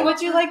 stressful. hey, would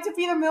you like to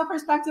be the male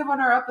perspective on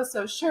our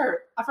episode?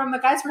 Sure. From the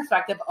guy's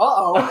perspective,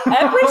 uh-oh.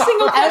 Every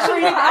single question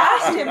Every we've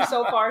asked time. him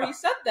so far, he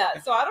said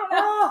that. So I don't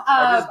know.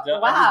 I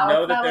just wow.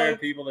 know it's that not there are like-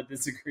 people that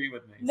disagree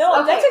with me.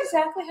 No, Okay. that's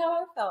exactly how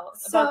I felt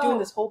about So- doing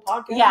this whole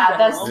podcast. Yeah, in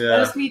that's general.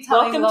 Yeah. just me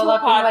telling Welcome to Lola, a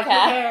being like, who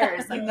podcast.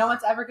 cares? Like, no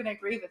one's ever going to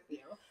agree with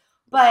you.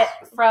 But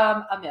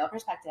from a male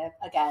perspective,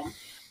 again,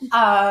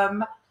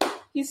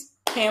 He's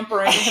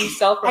pampering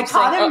himself. From I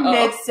caught saying, him uh-oh.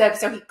 mid-sip,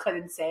 so he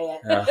couldn't say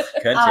it.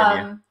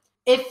 Continue.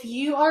 If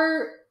you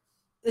are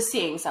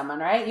seeing someone,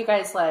 right? You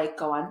guys like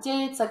go on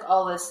dates, like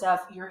all this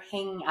stuff. You're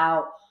hanging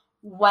out.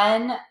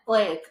 When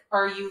like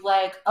are you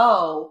like,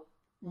 oh,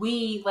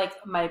 we like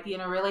might be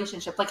in a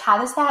relationship? Like, how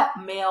does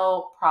that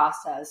male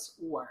process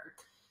work?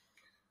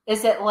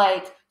 Is it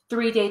like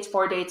 3 dates,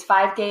 4 dates,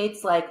 5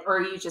 dates? Like, or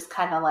are you just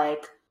kind of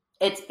like,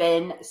 it's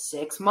been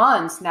 6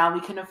 months now,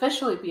 we can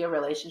officially be a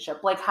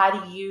relationship? Like, how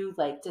do you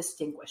like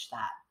distinguish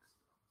that?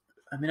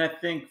 I mean, I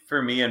think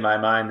for me, in my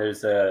mind,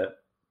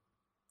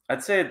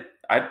 I'd say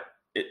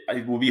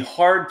it will be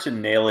hard to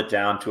nail it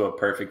down to a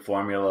perfect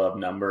formula of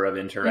number of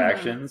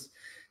interactions,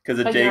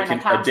 because But a you're an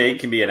accountant. date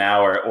can be an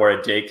hour, or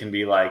a date can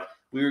be like,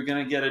 we were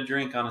going to get a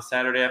drink on a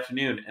Saturday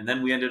afternoon, and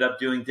then we ended up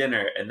doing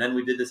dinner, and then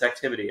we did this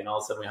activity, and all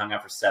of a sudden we hung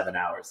out for 7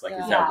 hours. Like, is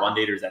Yeah. that 1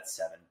 date or is that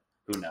 7?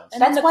 Who knows?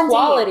 And That's then one the date.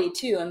 quality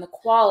too, and the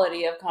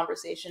quality of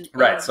conversation.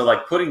 Right. So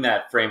like putting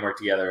that framework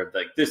together of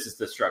like, this is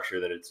the structure,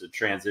 that it's a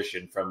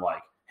transition from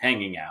like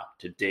hanging out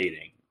to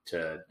dating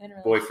to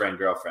boyfriend,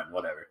 girlfriend,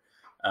 whatever.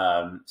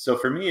 So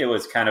for me, it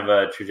was kind of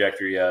a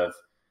trajectory of,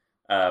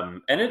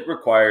 and it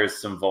requires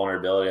some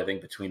vulnerability, I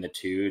think, between the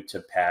two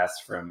to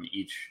pass from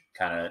each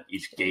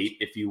gate,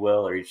 if you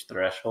will, or each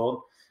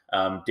threshold.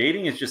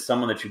 Dating is just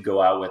someone that you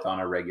go out with on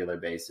a regular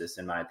basis,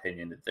 in my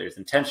opinion. That there's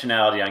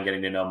intentionality on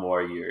getting to know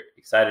more. You're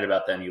excited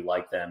about them. You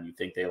like them. You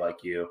think they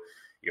like you.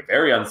 You're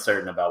very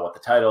uncertain about what the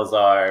titles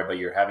are, but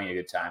you're having a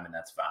good time, and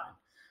that's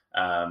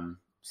fine.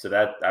 So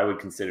that I would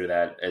consider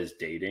that as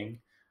dating.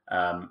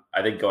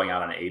 I think going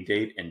out on a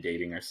date and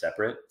dating are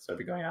separate. So if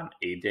you're going on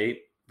a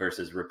date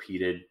versus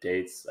repeated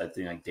dates, I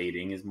think like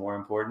dating is more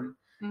important.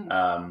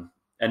 Mm-hmm.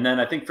 And then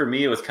I think for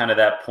me, it was kind of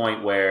that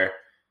point where,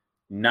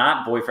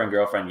 not boyfriend,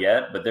 girlfriend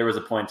yet, but there was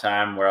a point in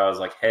time where I was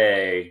like,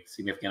 hey,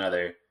 significant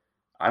other,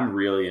 I'm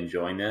really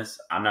enjoying this.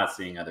 I'm not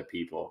seeing other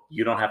people.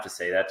 You don't have to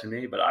say that to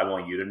me, but I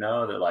want you to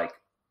know that like,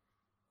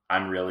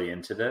 I'm really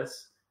into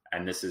this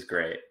and this is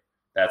great.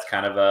 That's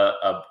kind of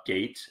a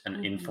gate,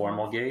 an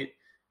informal gate.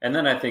 And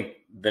then I think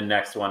the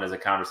next one is a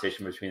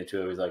conversation between the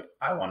two of us, like,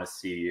 I want to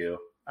see you.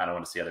 I don't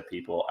want to see other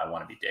people. I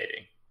want to be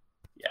dating.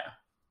 Yeah.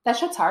 That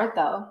shit's hard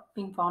though,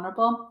 being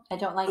vulnerable. I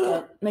don't like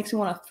it. Makes me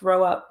want to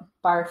throw up.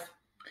 Barf.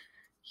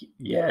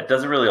 Yeah, it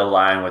doesn't really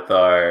align with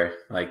our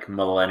like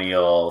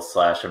millennial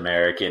 /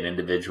 American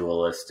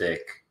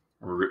individualistic,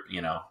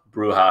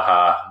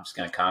 brouhaha, I'm just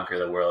going to conquer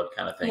the world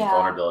kind of thing. Yeah.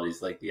 Vulnerability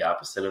is like the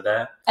opposite of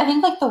that. I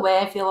think like the way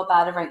I feel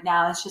about it right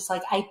now is just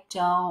like I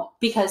don't,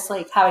 because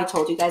like how I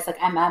told you guys, like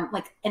I'm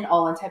like an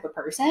all-in type of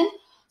person.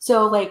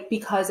 So like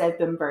because I've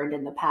been burned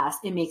in the past,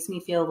 it makes me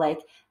feel like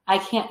I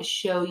can't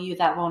show you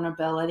that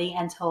vulnerability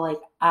until like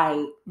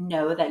I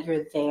know that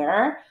you're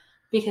there,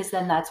 because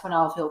then that's when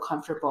I'll feel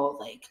comfortable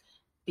like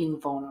being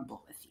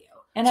vulnerable with you.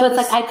 And so at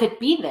it's this- like I could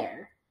be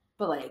there,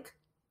 but like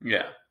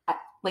Yeah.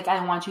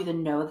 I want you to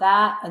know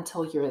that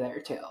until you're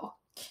there too.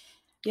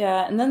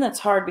 Yeah, and then that's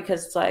hard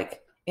because it's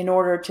like, in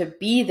order to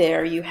be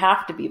there, you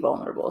have to be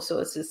vulnerable. So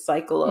it's this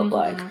cycle of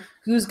like,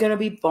 who's going to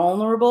be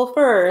vulnerable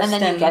first? And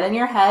then you get in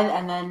your head,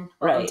 and then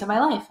welcome Right. to my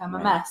life. I'm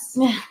a mess.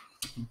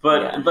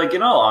 But Yeah. like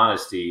in all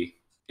honesty,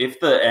 if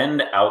the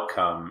end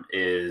outcome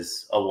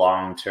is a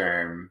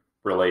long-term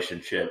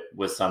relationship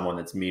with someone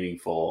that's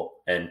meaningful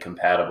and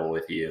compatible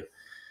with you,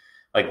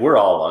 like we're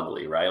all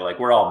ugly, right? Like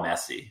we're all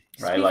messy,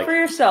 right? Speak like for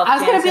yourself. I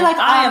was gonna be Jansen. like,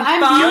 I am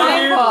I'm fine.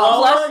 beautiful.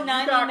 Plus Lola, you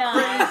got 99.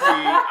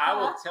 crazy. I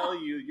will tell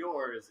you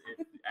yours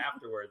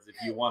afterwards if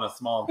you want a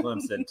small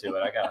glimpse into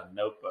it. I got a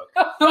notebook.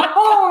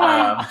 Oh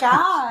my Um,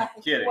 god.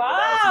 Kidding. But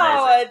that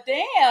was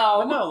amazing. Wow,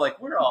 But damn. no,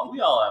 like we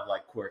all have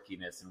like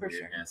quirkiness and For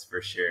sure. weirdness for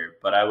sure.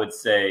 But I would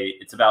say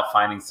it's about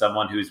finding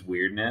someone whose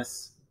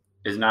weirdness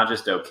is not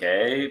just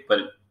okay, but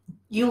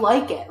You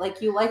like it.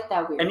 Like you like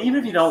that weird. and even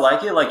if you don't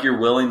like it, like you're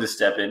willing to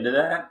step into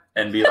that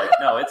and be like,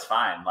 no, it's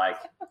fine. Like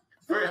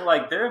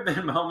like, there have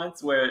been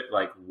moments where,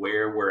 like,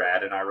 where we're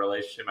at in our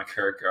relationship, my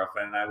current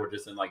girlfriend and I were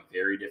just in, like,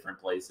 very different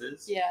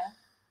places. Yeah.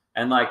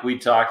 And, like, we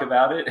talk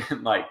about it,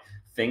 and, like,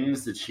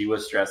 things that she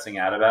was stressing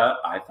out about,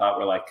 I thought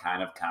were, like,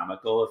 kind of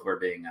comical, if we're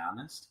being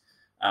honest.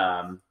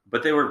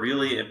 But they were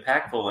really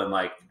impactful and,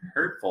 like,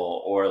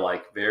 hurtful or,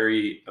 like,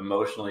 very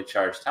emotionally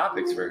charged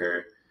topics for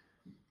her.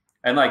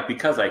 And, like,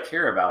 because I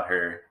care about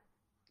her,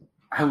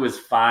 I was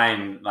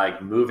fine,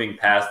 like, moving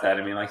past that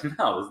and being like,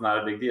 no, it's not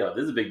a big deal. If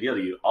this is a big deal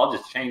to you, I'll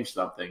just change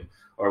something,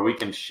 or we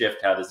can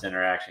shift how this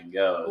interaction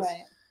goes.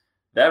 Right.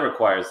 That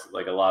requires,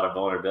 like, a lot of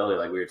vulnerability,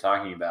 like we were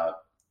talking about.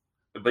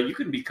 But you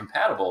can be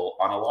compatible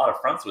on a lot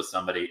of fronts with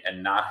somebody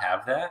and not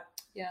have that.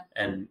 Yeah.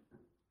 And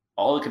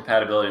all the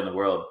compatibility in the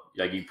world,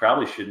 like, you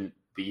probably shouldn't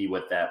be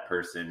with that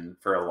person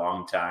for a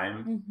long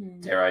time.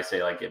 Mm-hmm. Dare I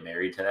say, like, get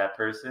married to that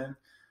person,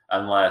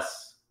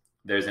 unless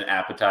there's an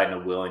appetite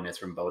and a willingness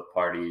from both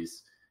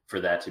parties for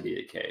that to be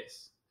the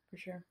case. For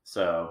sure.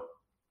 So,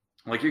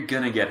 like, you're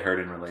going to get hurt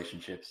in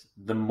relationships.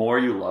 The more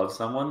you love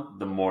someone,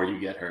 the more you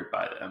get hurt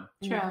by them.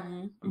 True.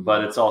 Mm-hmm.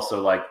 But it's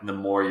also, like, the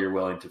more you're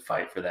willing to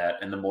fight for that,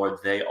 and the more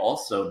they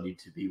also need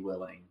to be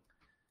willing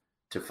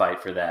to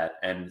fight for that.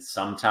 And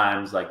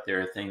sometimes, like,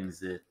 there are things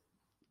that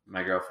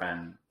my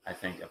girlfriend, I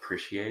think,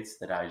 appreciates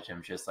that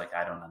I'm just like,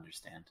 I don't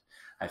understand.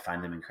 I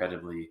find them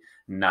incredibly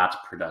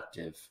not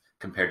productive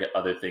compared to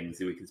other things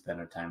that we could spend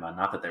our time on.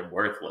 Not that they're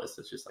worthless.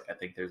 It's just like, I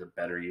think there's a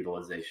better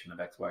utilization of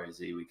X, Y, or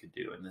Z we could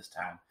do in this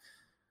time.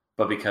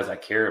 But because I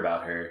care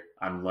about her,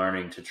 I'm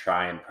learning to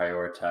try and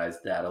prioritize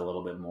that a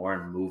little bit more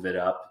and move it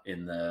up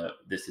in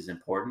this is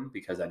important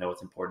because I know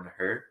it's important to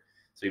her.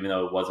 So even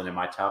though it wasn't in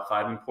my top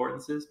 5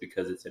 importances,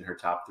 because it's in her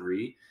top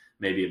 3,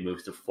 maybe it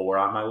moves to 4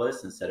 on my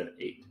list instead of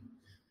 8.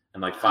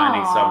 And, like,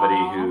 finding somebody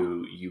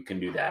who you can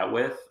do that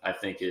with, I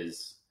think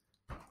is,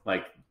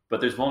 like,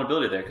 but there's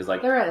vulnerability there because,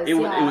 like, there is, it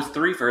was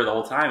 3 for her the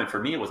whole time, and for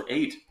me it was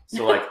 8.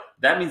 So, like,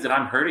 that means that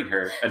I'm hurting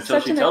her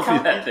until she tells me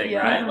that thing,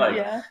 right?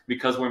 Like,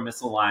 because we're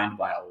misaligned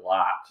by a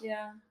lot.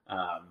 Yeah.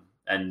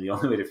 And the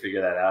only way to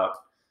figure that out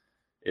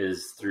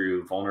is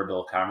through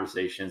vulnerable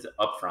conversations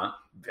up front,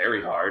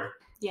 very hard.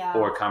 Yeah.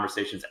 Or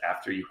conversations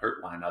after you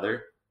hurt one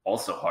another,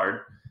 also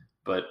hard,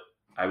 but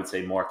I would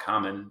say more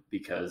common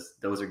because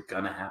those are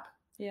gonna happen.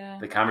 Yeah.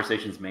 The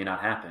conversations may not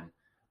happen,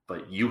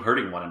 but you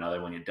hurting one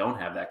another when you don't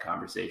have that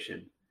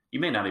conversation, you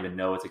may not even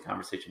know it's a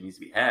conversation needs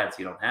to be had, so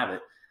you don't have it,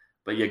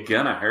 but you're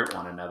gonna hurt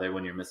one another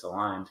when you're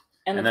misaligned.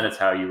 And then it's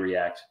how you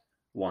react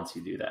once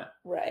you do that.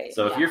 Right.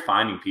 So if you're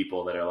finding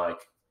people that are, like,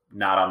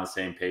 not on the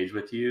same page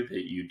with you,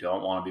 that you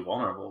don't want to be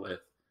vulnerable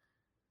with,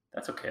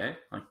 that's okay.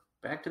 Like,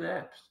 back to the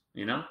apps,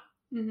 you know?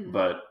 Mm-hmm.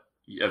 But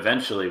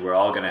eventually we're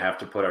all going to have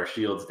to put our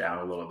shields down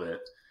a little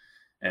bit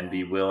and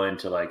be willing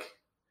to, like,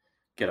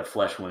 get a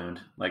flesh wound.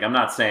 Like, I'm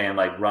not saying,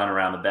 like, run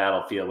around the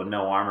battlefield with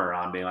no armor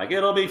on being like,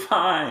 it'll be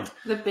fine.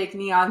 The big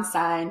neon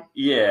sign.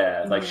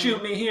 Yeah. Like,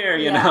 shoot me here,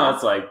 you know?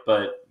 It's like,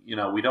 but, you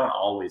know, we don't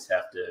always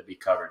have to be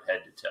covered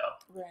head to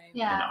toe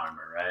in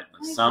armor, right?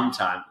 Like,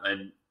 sometimes,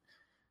 and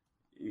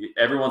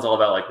everyone's all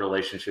about, like,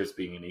 relationships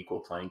being an equal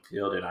playing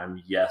field, and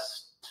I'm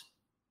yes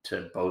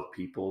to both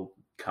people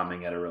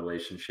coming at a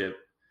relationship,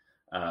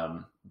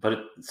 but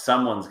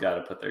someone's got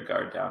to put their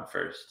guard down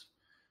first,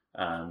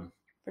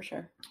 for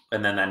sure,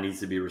 and then that needs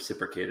to be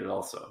reciprocated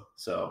also.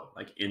 So,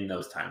 like, in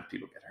those times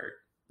people get hurt,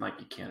 like,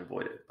 you can't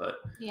avoid it. But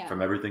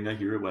from everything I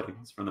hear at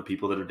weddings, from the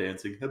people that are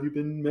dancing, have you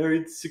been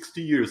married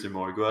 60 years or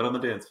more, go out on the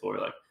dance floor,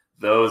 like,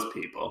 those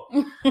people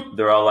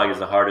they're all like, it's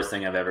the hardest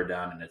thing I've ever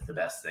done and it's the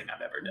best thing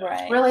I've ever done.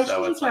 Right.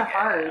 Relationships so are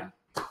hard.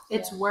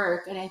 It's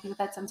work, and I think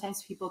that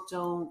sometimes people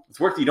don't. It's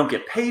work that you don't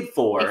get paid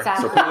for,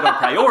 exactly. So people don't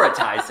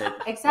prioritize it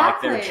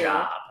exactly. like their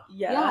job.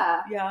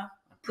 Yeah. I'm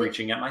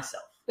preaching at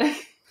myself.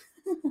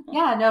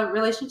 Yeah, no,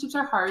 relationships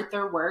are hard.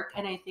 They're work,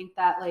 and I think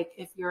that, like,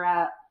 if you're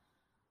at,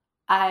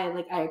 I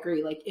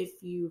agree. Like,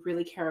 if you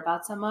really care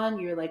about someone,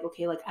 you're like,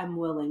 okay, like, I'm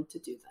willing to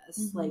do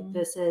this. Mm-hmm. Like,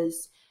 this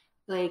is,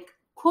 like,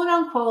 quote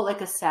unquote,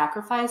 like, a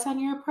sacrifice on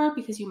your part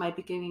because you might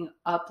be giving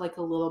up, like,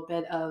 a little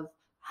bit of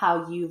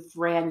how you've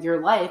ran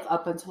your life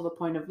up until the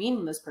point of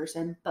meeting this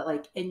person. But,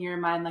 like, in your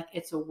mind, like,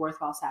 it's a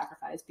worthwhile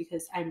sacrifice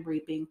because I'm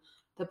reaping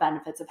the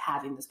benefits of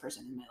having this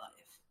person in my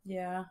life.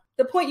 Yeah.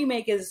 The point you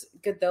make is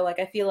good, though. Like,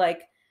 I feel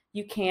like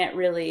you can't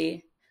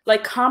really,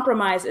 like,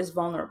 compromise is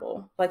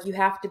vulnerable. Like, you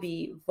have to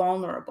be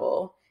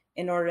vulnerable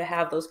in order to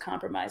have those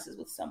compromises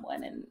with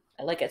someone. And,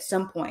 like, at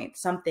some point,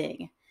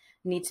 something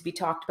needs to be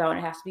talked about, and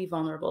it has to be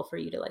vulnerable for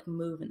you to, like,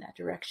 move in that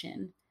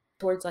direction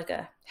towards, like,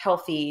 a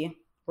healthy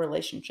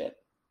relationship.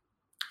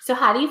 So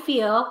how do you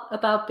feel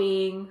about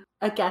being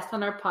a guest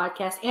on our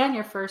podcast and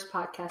your first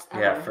podcast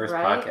ever? Yeah, first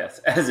podcast.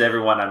 As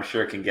everyone I'm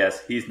sure can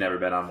guess, he's never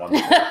been on one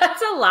before.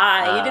 That's a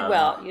lie. You did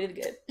well. You did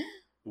good.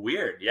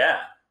 Weird, yeah.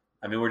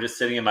 I mean, we're just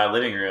sitting in my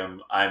living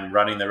room. I'm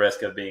running the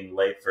risk of being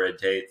late for a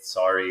date.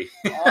 Sorry.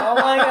 Oh,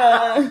 my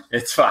God.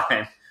 It's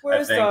fine.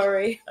 We're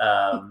sorry.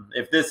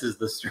 If this is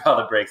the straw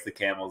that breaks the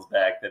camel's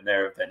back, then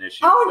there have been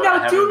issues. Oh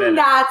no! Do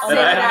not say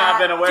that. I have not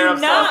been aware of.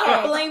 Do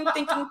not blame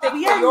Thinking Thick for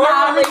We are your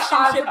not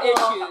relationship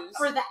responsible issues.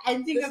 for the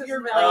ending This of is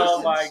your not- relationship.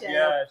 Oh my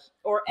gosh!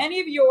 Or any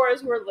of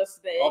yours who are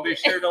listening. I'll be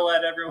sure to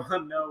let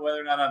everyone know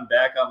whether or not I'm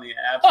back on the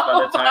apps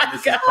by the time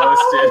this is posted.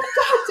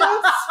 Oh, God,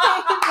 don't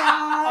say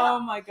that. Oh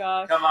my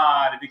gosh. Come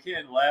on, if you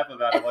can't laugh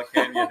about it, what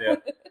can you do?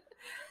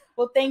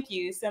 Well, thank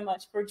you so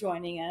much for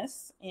joining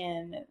us,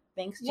 and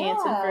thanks,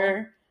 Jansen, Yeah.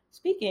 for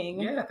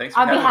speaking. Yeah, thanks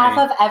for On having behalf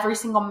me. of every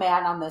single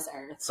man on this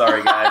earth.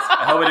 Sorry, guys.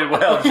 I hope it did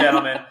well,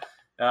 gentlemen.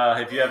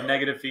 If you have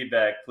negative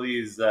feedback,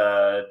 please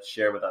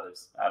share with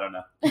others. I don't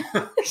know.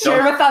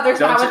 Share with others,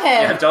 not with him.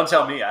 Yeah, don't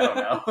tell me. I don't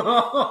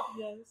know.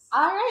 Yes.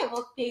 All right.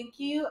 Well, thank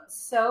you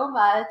so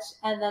much.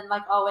 And then,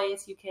 like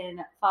always, you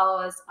can follow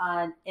us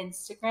on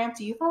Instagram.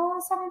 Do you follow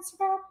us on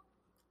Instagram?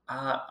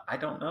 I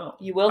don't know.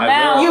 You will I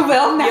now. will. You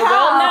will now. You will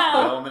now.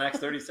 Well, in the next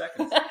 30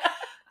 seconds.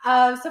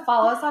 So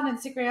follow us on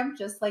Instagram,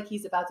 just like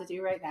he's about to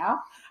do right now.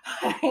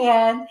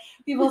 And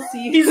we will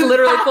see you. He's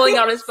literally pulling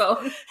out his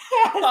phone. As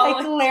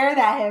I glared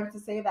at him to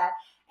say that.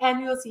 And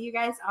we will see you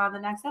guys on the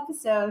next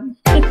episode.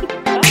 Bye.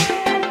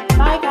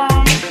 Bye,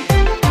 guys.